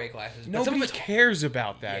 there are weight classes. Nobody cares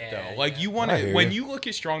about that though. Like you want to when you look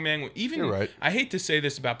at strongman, even you're right. I hate to say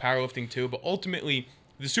this about powerlifting too, but ultimately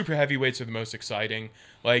the super heavyweights are the most exciting.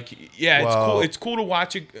 Like it's cool. It's cool to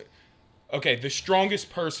watch it. Okay, the strongest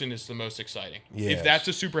person is the most exciting. Yes. If that's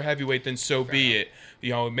a super heavyweight, then so be it.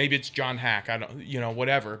 Maybe it's John Hack. I don't.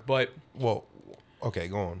 Whatever. But okay,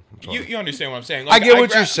 go on. You understand what I'm saying? Like, I get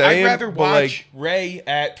what you're saying. I'd rather watch Ray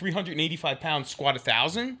at 385 pounds squat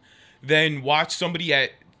 1,000 than watch somebody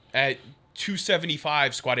at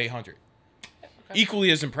 275 squat 800. Okay.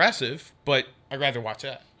 Equally as impressive, but I'd rather watch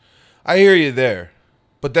that. I hear you there,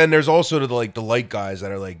 but then there's also the light guys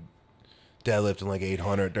that are like deadlifting like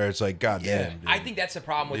 800. There, it's like goddamn. I think that's the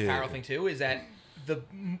problem with powerlifting too. Is that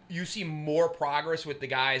you see more progress with the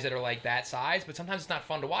guys that are like that size, but sometimes it's not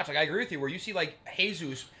fun to watch. Like I agree with you, where you see like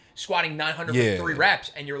Jesus squatting 900 for 3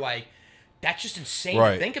 reps, and you're like, that's just insane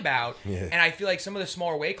to think about. Yeah. And I feel like some of the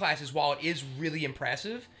smaller weight classes, while it is really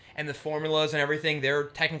impressive, and the formulas and everything, they're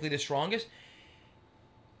technically the strongest.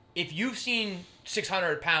 If you've seen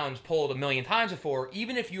 600 pounds pulled a million times before,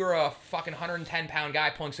 even if you're a fucking 110 pound guy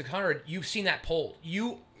pulling 600, you've seen that pulled.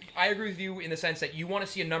 I agree with you in the sense that you want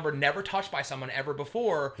to see a number never touched by someone ever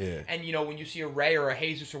before. Yeah. And when you see a Ray or a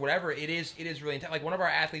Jesus or whatever, it is really intense. Like one of our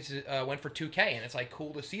athletes went for 2K, and it's like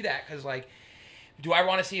cool to see that, because like, do I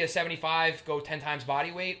want to see a 75 go 10 times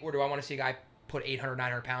body weight, or do I want to see a guy put 800,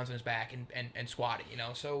 900 pounds on his back and squat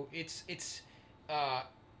it? So it's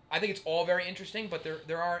I think it's all very interesting, but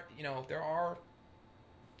there are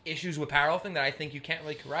issues with powerlifting that I think you can't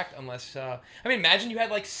really correct unless imagine you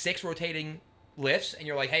had like 6 rotating lifts and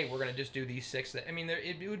you're like, hey, we're gonna just do these 6.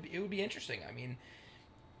 It would be interesting.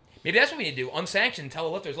 Maybe that's what we need to do. Unsanctioned, tell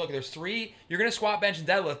the lifters, look, there's 3. You're gonna squat, bench, and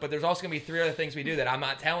deadlift, but there's also gonna be 3 other things we do that I'm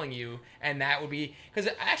not telling you, and that would be because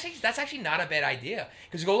that's actually not a bad idea.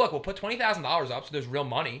 Because you go, look, we'll put $20,000 up, so there's real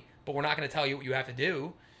money, but we're not gonna tell you what you have to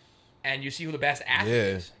do, and you see who the best athlete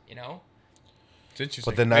is. It's interesting.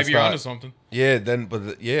 But then that's maybe you're onto something.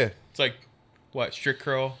 Yeah. It's like, what, strict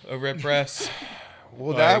curl over at press?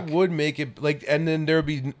 Well, that would make it like, and then there would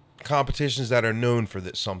be competitions that are known for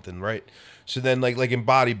something, right? So then, like in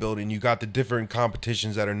bodybuilding, you got the different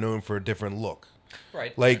competitions that are known for a different look.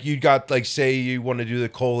 Right. Like you got, like, say you want to do the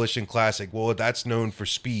Coalition Classic. Well, that's known for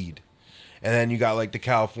speed. And then you got like the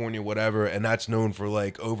California whatever, and that's known for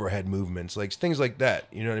like overhead movements, like things like that.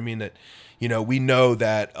 You know what I mean? That, you know, we know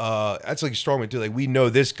that that's like strongman too. Like we know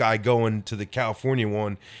this guy going to the California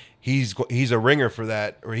one, he's a ringer for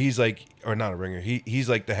that, or he's like, or not a ringer. He's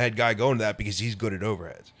like the head guy going to that because he's good at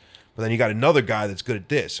overheads. But then you got another guy that's good at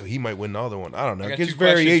this, so he might win the other one. I don't know. It gives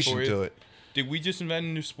variation to it. Did we just invent a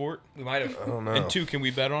new sport? We might have. I don't know. And 2, can we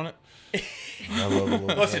bet on it?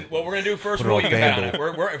 Listen, what we're gonna do first rule, you can bet on it.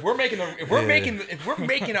 If we're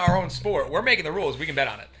making our own sport, we're making the rules. We can bet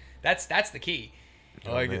on it. That's the key.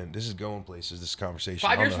 Oh, like man, this is going places. This conversation.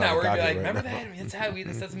 5 years from now, we're gonna be like, remember that? That's how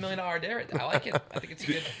that's $1 million dare. I like it. I think it's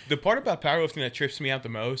good. The part about powerlifting that trips me out the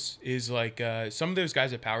most is like some of those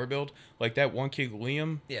guys at Power Build, like that one kid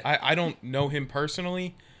Liam. Yeah. I don't know him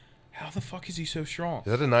personally. How the fuck is he so strong?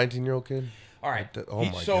 Is that a 19-year-old kid? All right. Oh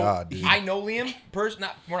my god, dude. I know Liam. We're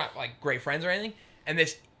not like great friends or anything. And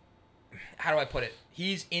this, how do I put it?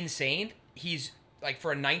 He's insane. He's like,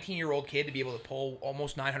 for a 19-year-old kid to be able to pull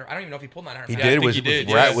almost 900. I don't even know if he pulled 900. He did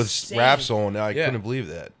with wraps on. I couldn't believe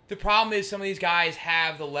that. The problem is some of these guys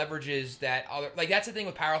have the leverages that other, like, that's the thing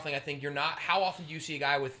with powerlifting. I think you're not. How often do you see a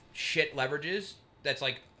guy with shit leverages that's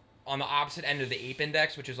like on the opposite end of the ape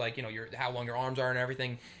index, which is like, you know, how long your arms are and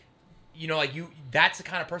everything. You know, like that's the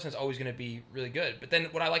kind of person that's always going to be really good. But then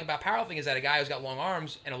what I like about powerlifting is that a guy who's got long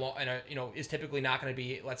arms and you know, is typically not going to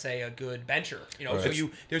be, let's say, a good bencher. You know, right. So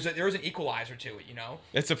there's an equalizer to it. You know,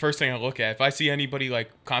 that's the first thing I look at. If I see anybody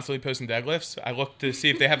like constantly posting deadlifts, I look to see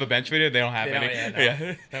if they have a bench video. They don't have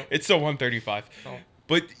any. No. It's still 135. No.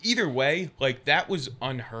 But either way, like, that was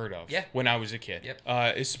unheard of when I was a kid.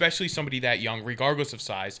 Yep. Especially somebody that young, regardless of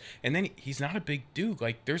size. And then he's not a big dude.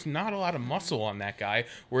 Like, there's not a lot of muscle on that guy.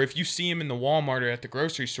 Where if you see him in the Walmart or at the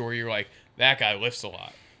grocery store, you're like, that guy lifts a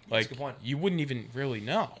lot. Like, that's a good point. You wouldn't even really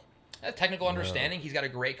know. Technical understanding. He's got a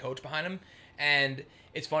great coach behind him. And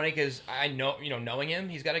it's funny because I know, you know, knowing him,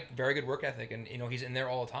 he's got a very good work ethic. And, you know, he's in there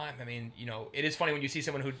all the time. I mean, you know, it is funny when you see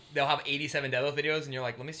someone they'll have 87 deadlift videos and you're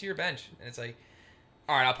like, let me see your bench. And it's like,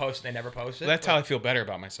 all right, I'll post it. They never post it. Well, that's how I feel better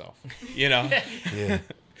about myself. You know? Yeah.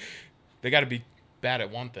 They got to be bad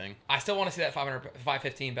at one thing. I still want to see that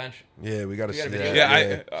 515 bench. Yeah, we got to see that.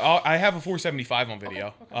 Yeah, I have a 475 on video,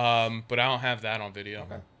 okay. But I don't have that on video.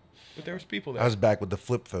 Okay. But there was people there. I was back with the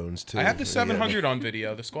flip phones, too. I have the 700 on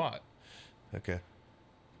video, the squat. Okay.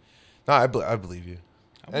 No, I believe you.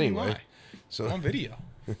 Anyway. So on video.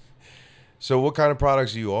 So what kind of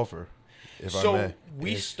products do you offer, if I may? So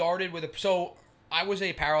we started with I was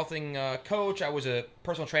a powerlifting coach. I was a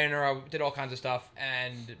personal trainer. I did all kinds of stuff.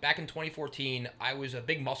 And back in 2014, I was a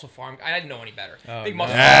big muscle farm. I didn't know any better. Big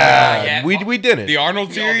muscle farm guy. Yeah, we did it. The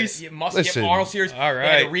Arnold series? Arnold series. All right.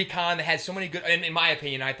 They had a Recon. They had so many good. And in my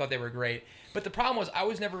opinion, I thought they were great. But the problem was I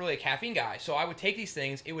was never really a caffeine guy. So I would take these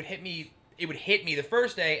things. It would hit me the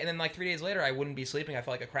first day, and then like 3 days later, I wouldn't be sleeping. I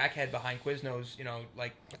felt like a crackhead behind Quiznos, you know,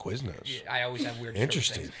 like Quiznos. Yeah, I always have weird.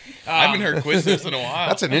 Interesting. I haven't heard Quiznos in a while.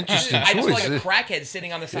 That's an interesting choice. I just feel like a crackhead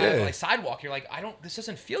sitting on the side of the sidewalk. You're like, this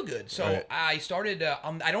doesn't feel good. So right. I started.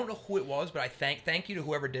 I don't know who it was, but I thank you to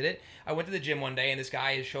whoever did it. I went to the gym one day, and this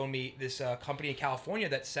guy has shown me this company in California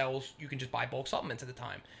that sells. You can just buy bulk supplements at the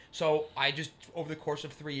time. So I just, over the course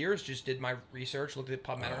of 3 years, just did my research, looked at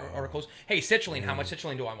PubMed articles. Hey, citrulline, how much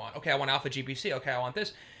citrulline do I want? Okay, I want alpha GPC. Okay, I want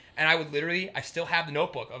this. And I would literally, I still have the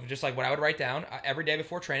notebook of just like what I would write down. Every day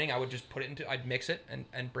before training, I would just put it into, I'd mix it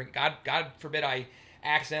and bring, God forbid I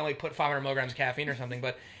accidentally put 500 milligrams of caffeine or something.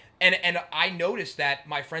 But, and I noticed that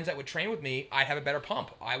my friends that would train with me, I'd have a better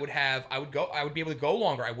pump. I would be able to go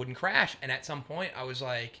longer. I wouldn't crash. And at some point, I was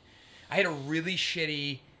like, I had a really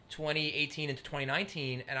shitty 2018 into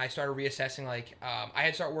 2019, and I started reassessing. Like, I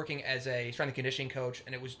had started working as a strength and conditioning coach,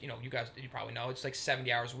 and it was, you know, you probably know, it's like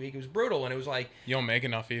 70 hours a week. It was brutal, and it was like, you don't make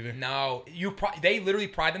enough either. No, they literally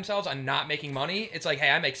pride themselves on not making money. It's like, hey,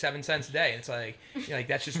 I make 7 cents a day. And it's like, you know, like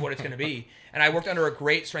that's just what it's going to be. And I worked under a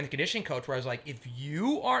great strength and conditioning coach where I was like, if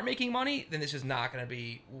you aren't making money, then this is not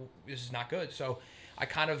good. So I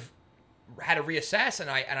kind of had to reassess, and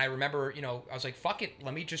I remember, you know, I was like, fuck it,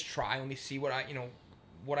 let me just try, let me see what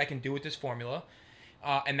I can do with this formula.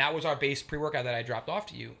 And that was our base pre-workout that I dropped off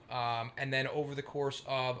to you. And then over the course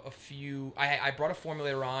of I brought a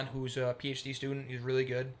formulator on who's a PhD student. He's really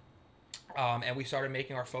good. And we started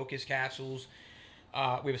making our focus capsules. We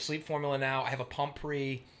have a sleep formula now. I have a pump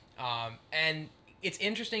pre. And it's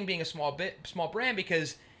interesting being a small brand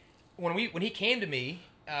because when he came to me,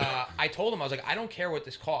 I told him, I was like, I don't care what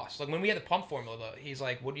this costs. Like when we had the pump formula, he's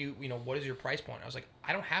like, what is your price point? I was like,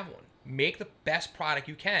 I don't have one. Make the best product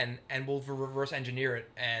you can, and we'll reverse engineer it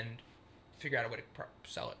and figure out a way to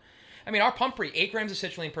sell it. I mean, our pump pre, 8 grams of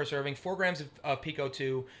citrulline per serving, 4 grams of Pico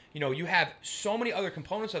 2. You have so many other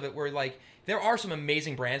components of it where, like, there are some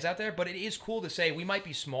amazing brands out there, but it is cool to say we might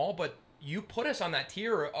be small, but you put us on that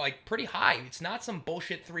tier, like, pretty high. It's not some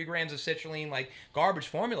bullshit 3 grams of citrulline, like, garbage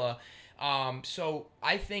formula. So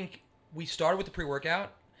I think we started with the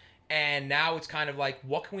pre-workout, and now it's kind of like,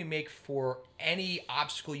 what can we make for any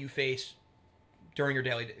obstacle you face during your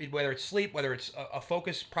daily, whether it's sleep, whether it's a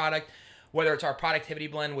focus product, whether it's our productivity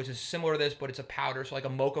blend, which is similar to this, but it's a powder, so like a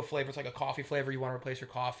mocha flavor, it's like a coffee flavor, you want to replace your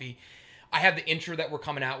coffee. I have the Intra that we're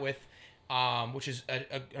coming out with, which is an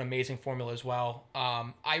amazing formula as well.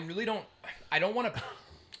 I don't want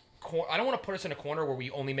to put us in a corner where we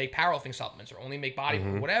only make powerlifting supplements or only make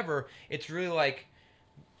bodybuilding, whatever. It's really like,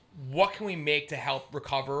 what can we make to help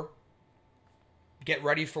recover, get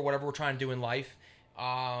ready for whatever we're trying to do in life,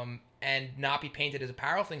 and not be painted as a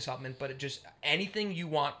powerlifting supplement, but just anything you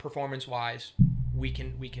want performance-wise, we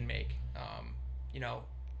can make.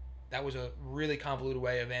 That was a really convoluted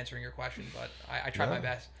way of answering your question, but I tried my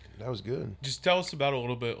best. That was good. Just tell us about a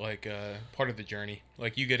little bit, like, part of the journey,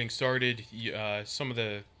 like you getting started, some of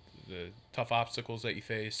the tough obstacles that you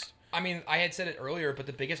faced. I mean, I had said it earlier, but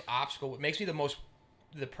the biggest obstacle, what makes me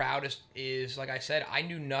the proudest is, like I said, I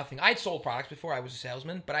knew nothing. I had sold products before, I was a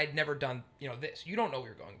salesman, but I'd never done, this. You don't know what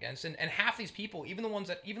you're going against. And half these people, even the ones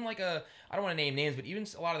that, even like I don't want to name names, but even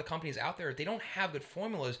a lot of the companies out there, they don't have good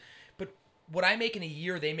formulas. But what I make in a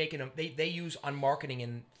year, they use on marketing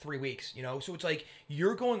in 3 weeks, So it's like,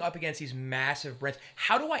 you're going up against these massive brands.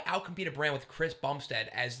 How do I outcompete a brand with Chris Bumstead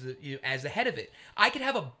as the head of it? I could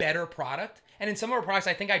have a better product, and in some of our products,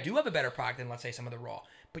 I think I do have a better product than, let's say, some of the Raw.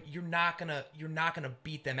 But you're not gonna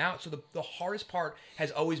beat them out. So the hardest part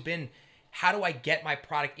has always been, how do I get my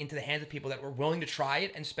product into the hands of people that were willing to try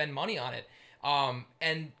it and spend money on it?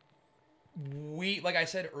 And we, like I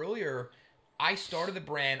said earlier, I started the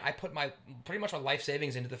brand. I put pretty much my life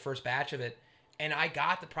savings into the first batch of it, and I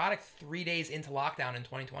got the product 3 days into lockdown in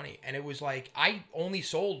 2020. And it was like, I only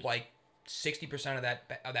sold like 60% of that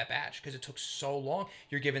batch because it took so long.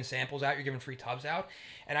 You're giving samples out, you're giving free tubs out,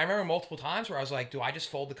 and I remember multiple times where I was like, do I just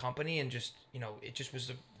fold the company and just, it just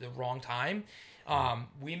was the wrong time.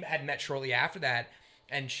 We had met shortly after that,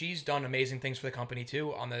 and she's done amazing things for the company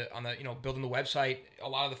too on the building the website. A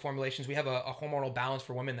lot of the formulations, we have a hormonal balance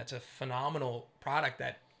for women that's a phenomenal product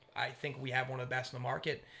that I think we have one of the best in the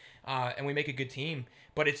market, and we make a good team.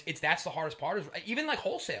 But that's the hardest part, is even like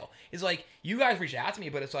wholesale is like, you guys reach out to me,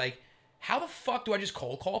 but it's like, how the fuck do I just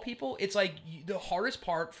cold call people? It's like, the hardest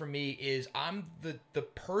part for me is I'm the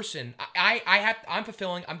person. I'm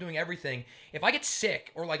fulfilling. I'm doing everything. If I get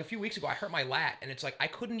sick, or like a few weeks ago, I hurt my lat, and it's like, I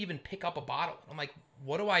couldn't even pick up a bottle. I'm like,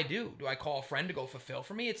 what do I do? Do I call a friend to go fulfill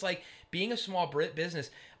for me? It's like, being a small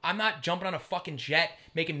business, I'm not jumping on a fucking jet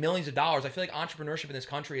making millions of dollars. I feel like entrepreneurship in this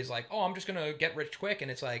country is like, oh, I'm just going to get rich quick.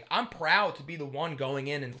 And it's like, I'm proud to be the one going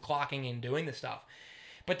in and clocking and doing this stuff.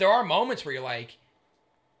 But there are moments where you're like,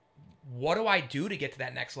 what do I do to get to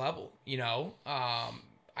that next level?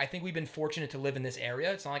 I think we've been fortunate to live in this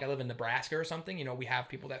area. It's not like I live in Nebraska or something. We have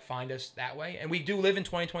people that find us that way, and we do live in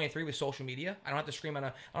 2023 with social media. I don't have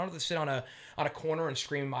to sit on a corner and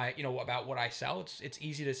scream about what I sell. It's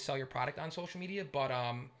easy to sell your product on social media, but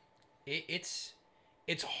it's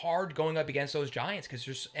hard going up against those giants,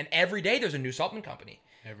 because and every day there's a new supplement company.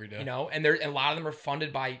 Every day. And a lot of them are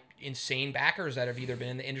funded by insane backers that have either been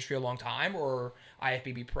in the industry a long time or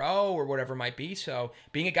IFBB Pro or whatever it might be. So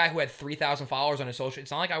being a guy who had 3,000 followers on his social,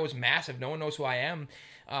 it's not like I was massive. No one knows who I am.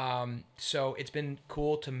 So it's been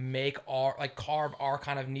cool to carve our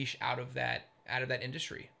kind of niche out of that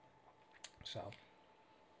industry. So.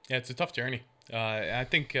 Yeah, it's a tough journey. I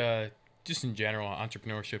think just in general,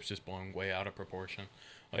 entrepreneurship's just blown way out of proportion.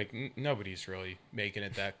 Like, nobody's really making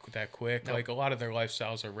it that quick. Nope. Like, a lot of their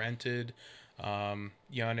lifestyles are rented. And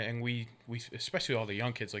we especially all the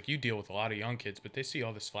young kids, like, you deal with a lot of young kids, but they see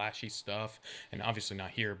all this flashy stuff, and obviously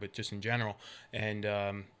not here, but just in general. And,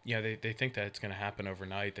 they think that it's going to happen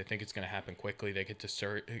overnight. They think it's going to happen quickly. They get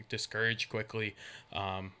discouraged quickly.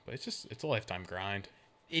 But it's a lifetime grind.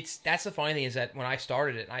 That's the funny thing, is that when I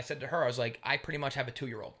started it, and I said to her, I was like, I pretty much have a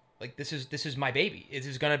 2-year-old. Like, this is my baby.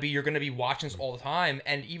 You're gonna be watching this all the time.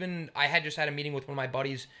 And even I had just had a meeting with one of my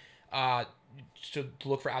buddies to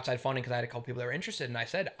look for outside funding, because I had a couple people that were interested. And I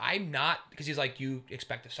said, I'm not, because he's like, you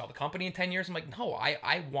expect to sell the company in 10 years? I'm like, no,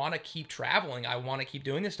 I want to keep traveling. I want to keep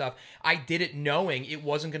doing this stuff. I did it knowing it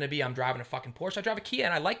wasn't going to be, I'm driving a fucking Porsche. I drive a Kia,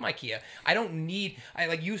 and I like my Kia. I don't need,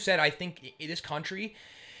 like you said, I think in this country,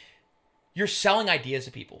 you're selling ideas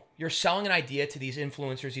to people. You're selling an idea to these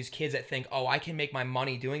influencers, these kids that think, oh, I can make my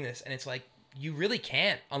money doing this. And it's like, you really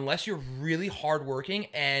can't unless you're really hardworking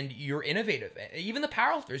and you're innovative. Even the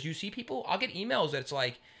powerlifters, you see people, I'll get emails that it's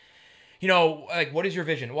like, you know, like, what is your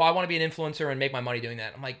vision? Well, I want to be an influencer and make my money doing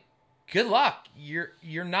that. I'm like, good luck.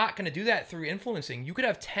 You're not going to do that through influencing. You could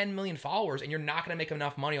have 10 million followers and you're not going to make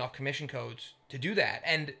enough money off commission codes to do that.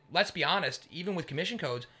 And let's be honest, even with commission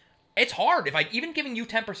codes, it's hard. If even giving you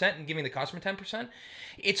 10% and giving the customer 10%,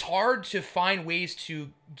 it's hard to find ways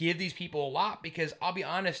to give these people a lot because I'll be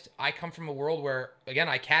honest, I come from a world where, again,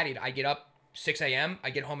 I caddied. I get up 6 a.m. I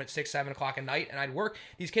get home at 6, 7 o'clock at night and I'd work.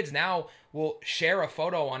 These kids now will share a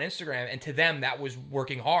photo on Instagram and to them that was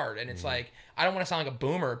working hard. And it's like, I don't want to sound like a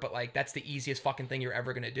boomer, but like that's the easiest fucking thing you're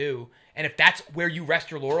ever going to do. And if that's where you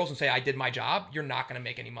rest your laurels and say, I did my job, you're not going to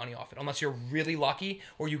make any money off it unless you're really lucky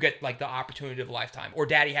or you get like the opportunity of a lifetime or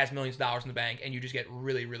daddy has millions of dollars in the bank and you just get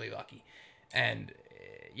really, really lucky. And,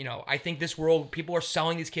 you know, I think this world, people are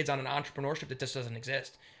selling these kids on an entrepreneurship that just doesn't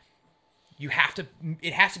exist. It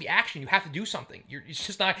has to be action. You have to do something. It's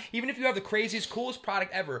just not, even if you have the craziest, coolest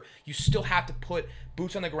product ever, you still have to put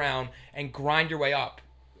boots on the ground and grind your way up.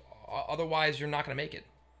 Otherwise, you're not going to make it.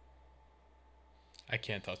 I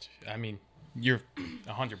can't touch it. I mean, you're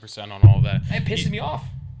 100% on all that. It pisses me off.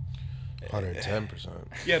 110%.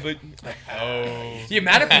 Yeah, but the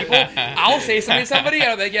amount of people I'll say something to somebody,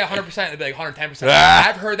 and I'll be like, yeah, 100%. They'll be like 110%.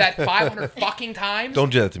 I've heard that 500 fucking times.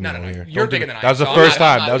 Don't do that to me. No. Here. You're bigger than I am. That was the first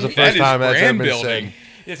time. That was the first time that's ever been building. said.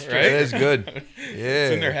 It's true. Right? It is good. Yeah.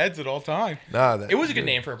 It's in their heads at all time. It was a good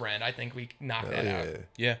name for a brand. I think we knocked that out.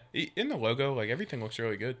 Yeah. In the logo, like everything looks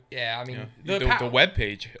really good. Yeah, I mean, the web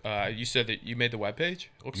page. You said that you made the web page.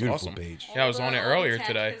 It looks beautiful awesome. Page. Yeah, I was on it earlier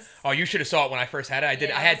today. Oh, you should have saw it when I first had it.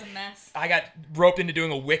 It was a mess. I got roped into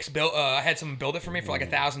doing a Wix build. I had someone build it for me for like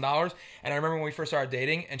 $1,000. And I remember when we first started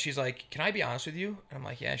dating, and she's like, "Can I be honest with you?" And I'm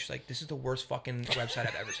like, "Yeah." And she's like, "This is the worst fucking website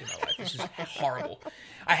I've ever seen in my life. This is horrible."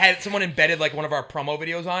 I had someone embedded like one of our promo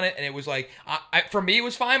videos on it, and it was like, for me it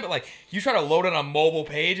was fine, but like you try to load it on a mobile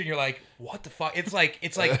page, and you're like, "What the fuck?" It's like,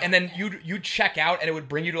 and then you'd check out, and it would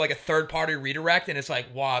bring you to like a third party redirect, and it's like,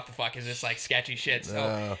 "What the fuck is this like sketchy shit?"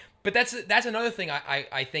 So, but that's another thing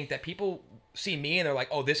I think that people see me and they're like,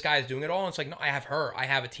 oh, this guy is doing it all. And it's like, no, I have her. I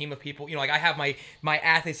have a team of people. You know, like I have my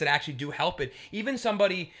athletes that actually do help it. Even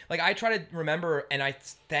somebody, like I try to remember and I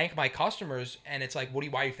thank my customers and it's like, why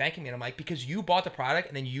are you thanking me? And I'm like, because you bought the product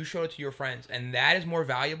and then you showed it to your friends. And that is more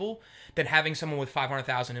valuable than having someone with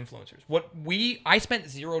 500,000 influencers. I spent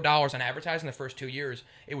 $0 on advertising the first 2 years.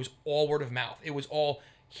 It was all word of mouth. It was all,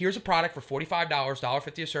 here's a product for $45,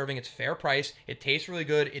 $1.50 a serving. It's fair price. It tastes really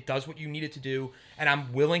good. It does what you need it to do. And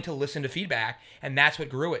I'm willing to listen to feedback. And that's what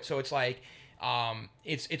grew it. So it's like,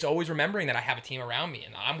 it's always remembering that I have a team around me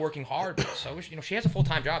and I'm working hard. But so, you know, she has a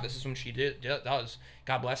full-time job. This is what she does.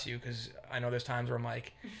 God bless you. Because I know there's times where I'm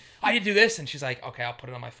like, I need to do this. And she's like, okay, I'll put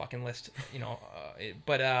it on my fucking list, you know.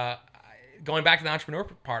 Going back to the entrepreneur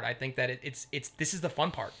part, I think that this is the fun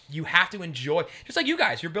part. You have to enjoy, just like you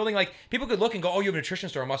guys. You're building, like, people could look and go, oh, you have a nutrition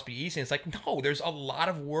store, it must be easy. And it's like, no, there's a lot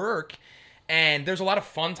of work and there's a lot of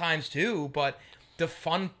fun times too. But the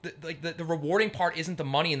fun, the rewarding part isn't the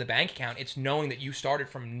money in the bank account. It's knowing that you started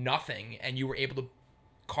from nothing and you were able to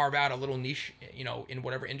carve out a little niche, you know, in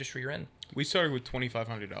whatever industry you're in. We started with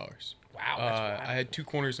 $2,500. Wow, that's I had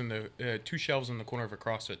two shelves in the corner of a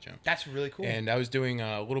CrossFit gym. That's really cool. And I was doing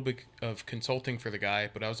a little bit of consulting for the guy,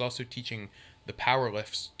 but I was also teaching the power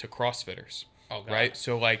lifts to CrossFitters. Oh, God. Right?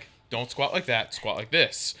 So, like, don't squat like that, squat like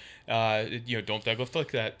this. You know, don't deadlift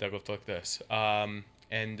like that, deadlift like this.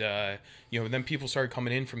 You know, then people started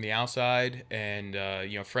coming in from the outside and,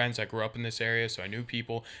 you know, friends. I grew up in this area, so I knew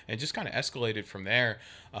people, and it just kind of escalated from there.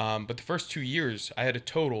 But the first 2 years, I had a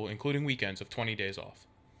total, including weekends, of 20 days off.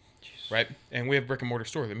 Right? And we have brick and mortar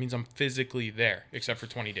store. That means I'm physically there, except for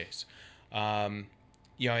 20 days.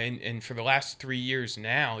 You know, and for the last 3 years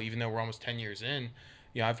now, even though we're almost 10 years in,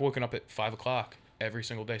 you know, I've woken up at 5 o'clock every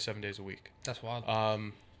single day, 7 days a week. That's wild.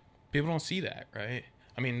 People don't see that, right?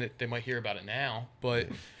 I mean, they might hear about it now, but...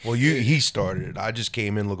 Well, he started it. I just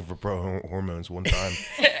came in looking for pro hormones one time,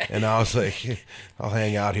 and I was like, I'll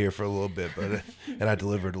hang out here for a little bit, and I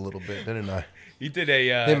delivered a little bit, didn't I? You did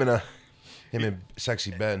a... Him and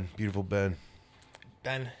sexy Ben, beautiful Ben.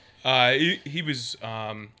 He was...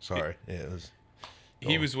 Sorry. Yeah, it was...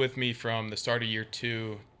 He was with me from the start of year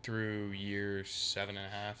 2 through year 7.5.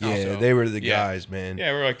 Yeah, also. They were the guys, man.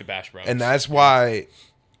 Yeah, we're like the Bash Brothers. And that's why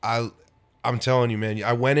I'm telling you, man,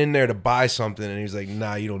 I went in there to buy something, and he was like,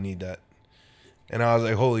 nah, you don't need that. And I was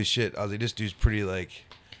like, holy shit. I was like, this dude's pretty, like,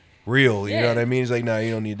 real. You know what I mean? He's like, nah,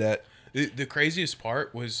 you don't need that. The craziest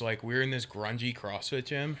part was, like, we were in this grungy CrossFit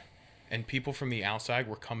gym, and people from the outside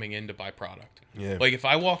were coming in to buy product. Yeah. Like if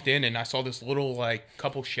I walked in and I saw this little like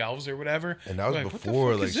couple shelves or whatever, and that was like,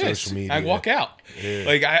 before like social media. I'd walk out. Yeah.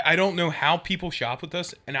 Like I don't know how people shop with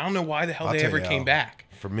us, and I don't know why the hell they ever came back.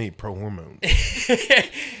 For me, pro hormones.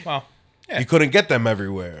 Well, yeah. You couldn't get them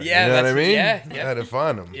everywhere. Yeah, you know what I mean? Yeah, I had to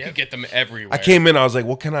find them. You could get them everywhere. I came in, I was like,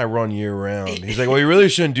 "What can I run year round?" He's like, "Well, you really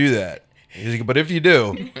shouldn't do that." He's like, "But if you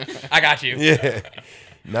do, I got you." Yeah.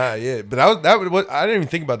 Nah, yeah, but I didn't even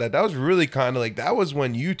think about that. That was really kind of like that was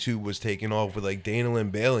when YouTube was taking off with like Dana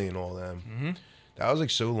Lynn Bailey and all them. Mm-hmm. That was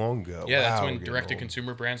like so long ago. Yeah, that's when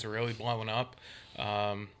direct-to-consumer brands are really blowing up.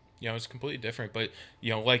 It's completely different. But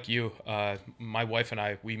like you, my wife and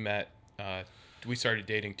I, we met. We started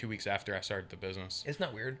dating 2 weeks after I started the business. Isn't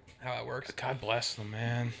that weird how that works? God bless them,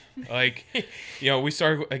 man. Like, we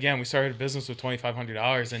started a business with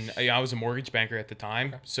 $2,500, and I was a mortgage banker at the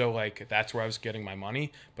time. So like, that's where I was getting my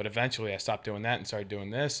money. But eventually I stopped doing that and started doing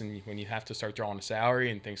this. And when you have to start drawing a salary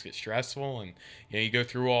and things get stressful, and you go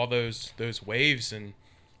through all those waves, and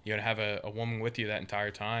to have a woman with you that entire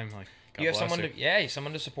time, like, God you have bless someone her.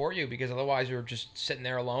 someone to support you, because otherwise you're just sitting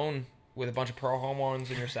there alone with a bunch of pro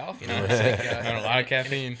hormones in yourself, It's like, and a lot of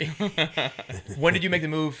caffeine. When did you make the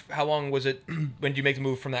move? How long was it? When did you make the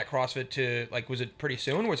move from that CrossFit to like? Was it pretty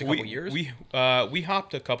soon? Or was it a couple years? We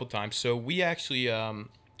hopped a couple times. So we actually,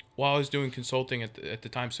 while I was doing consulting at the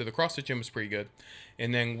time, so the CrossFit gym was pretty good,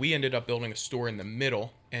 and then we ended up building a store in the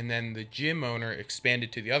middle, and then the gym owner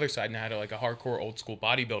expanded to the other side and had like a hardcore old school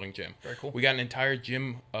bodybuilding gym. Very cool. We got an entire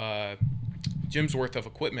gym's worth of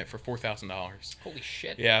equipment for $4,000. Holy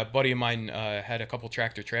shit. Yeah, a buddy of mine had a couple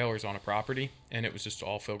tractor trailers on a property, and it was just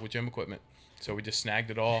all filled with gym equipment. So we just snagged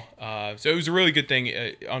it all. So it was a really good thing.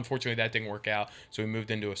 Unfortunately, that didn't work out. So we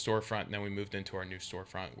moved into a storefront, and then we moved into our new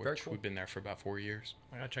storefront, which we've been there for about 4 years.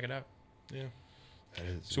 I gotta check it out. Yeah.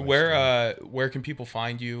 So where can people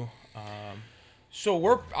find you? So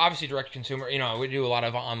we're obviously direct consumer. We do a lot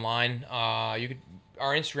of online.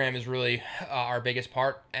 Our Instagram is really our biggest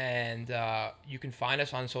part, and you can find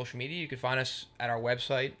us on social media. You can find us at our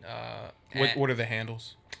website. What are the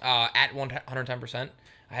handles? At 110%.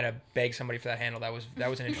 I had to beg somebody for that handle. That was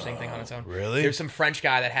an interesting thing on its own. Really? There's some French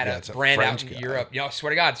guy that had a brand out in Europe. I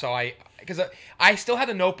swear to God. So because I still had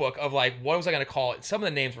the notebook of like, what was I going to call it? Some of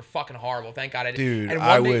the names were fucking horrible. Thank God I didn't. Dude,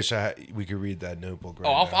 I wish we could read that notebook right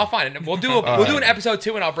now. I'll find it. We'll do an episode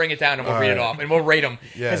 2, and I'll bring it down, and we'll read it off, and we'll rate them.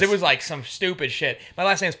 Because it was like some stupid shit. My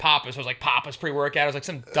last name's Papa, so it was like Papa's pre-workout. It was like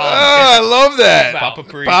some dumb shit. I love that.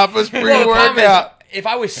 Papa's pre-workout. If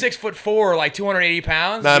I was 6'4", like 280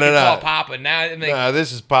 pounds, no. call it Papa. Now,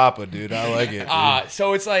 this is Papa, dude. I like it.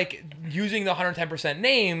 So it's like using the 110%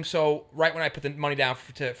 name. So right when I put the money down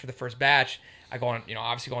for the first batch, I go on,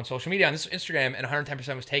 obviously go on social media on this Instagram, and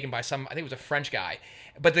 110% was taken by I think it was a French guy,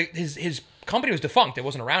 but his company was defunct. It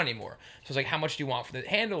wasn't around anymore. So I was like, how much do you want for the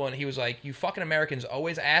handle? And he was like, you fucking Americans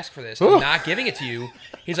always ask for this. I'm not giving it to you.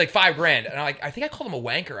 He's like, $5,000. And I think I called him a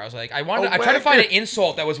wanker. I was like, I tried to find an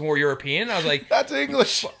insult that was more European. I was like, that's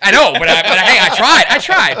English. I know, but hey, I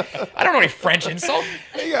tried. I don't know any French insult.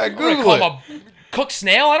 You gotta Google it. Call him a cooked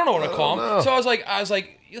snail. I don't know what to call him. No. So I was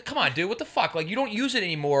like, come on, dude, what the fuck? Like, you don't use it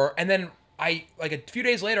anymore. And then a few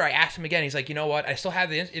days later, I asked him again. He's like, you know what? I still have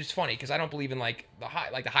the. It's funny because I don't believe in the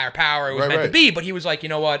higher power it was meant to be. But he was like, you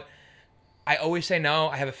know what? I always say no.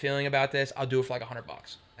 I have a feeling about this. I'll do it for like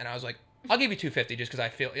 $100. And I was like, I'll give you $250 just because I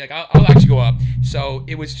feel like I'll actually go up. So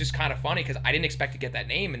it was just kind of funny because I didn't expect to get that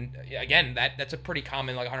name. And again, that's a pretty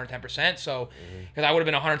common 110%. So because I would have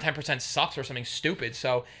been 110% sucks or something stupid.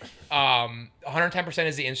 So 110%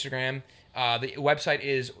 is the Instagram. The website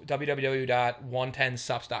is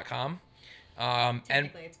www.110sups.com.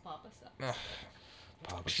 Technically, it's Papa Sups.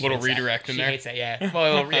 Little redirect in there. She hates that, yeah.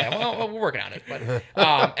 Well, we're working on it, but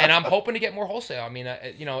and I'm hoping to get more wholesale. I mean,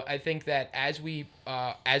 I think that as we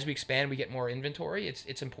expand, we get more inventory.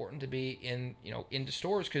 It's important to be into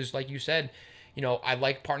stores because, like you said, I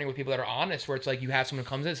like partnering with people that are honest. Where it's like you have someone who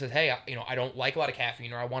comes in and says, hey, I don't like a lot of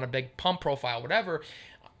caffeine, or I want a big pump profile, whatever.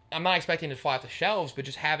 I'm not expecting to fly off the shelves, but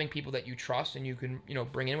just having people that you trust and you can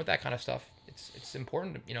bring in with that kind of stuff. It's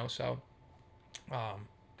important, so.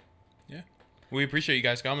 Yeah, we appreciate you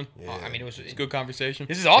guys coming. Yeah. I mean, it's a good conversation.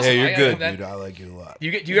 This is awesome. Yeah, you're good, dude. I like you a lot. Do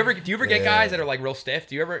you ever get guys that are like real stiff?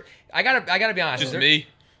 Do you ever? I gotta be honest. Just me.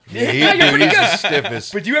 Yeah, you're pretty good.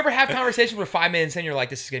 Stiffest. But do you ever have conversations where 5 minutes in you're like,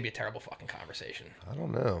 this is gonna be a terrible fucking conversation? I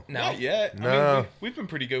don't know. No, not yet. No, I mean, we've been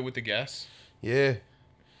pretty good with the guests. Yeah.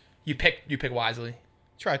 You pick wisely.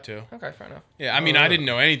 Try to. Okay, fair enough. Yeah, I mean, I didn't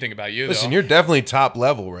know anything about you. Listen, though. you're definitely top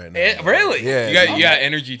level right now. Really? Yeah. You got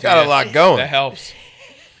energy. Got a lot going. That helps.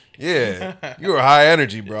 Yeah, you were high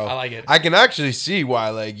energy, bro. I like it. I can actually see why,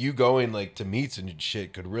 like, you going like to meets and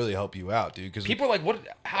shit could really help you out, dude. Because people are like, "What?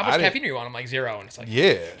 How much caffeine are you on?" I'm like 0, and it's like,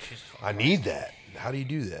 yeah, I need that. How do you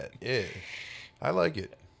do that? Yeah, I like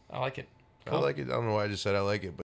it. I like it. Cool. I like it. I don't know why I just said I like it, but.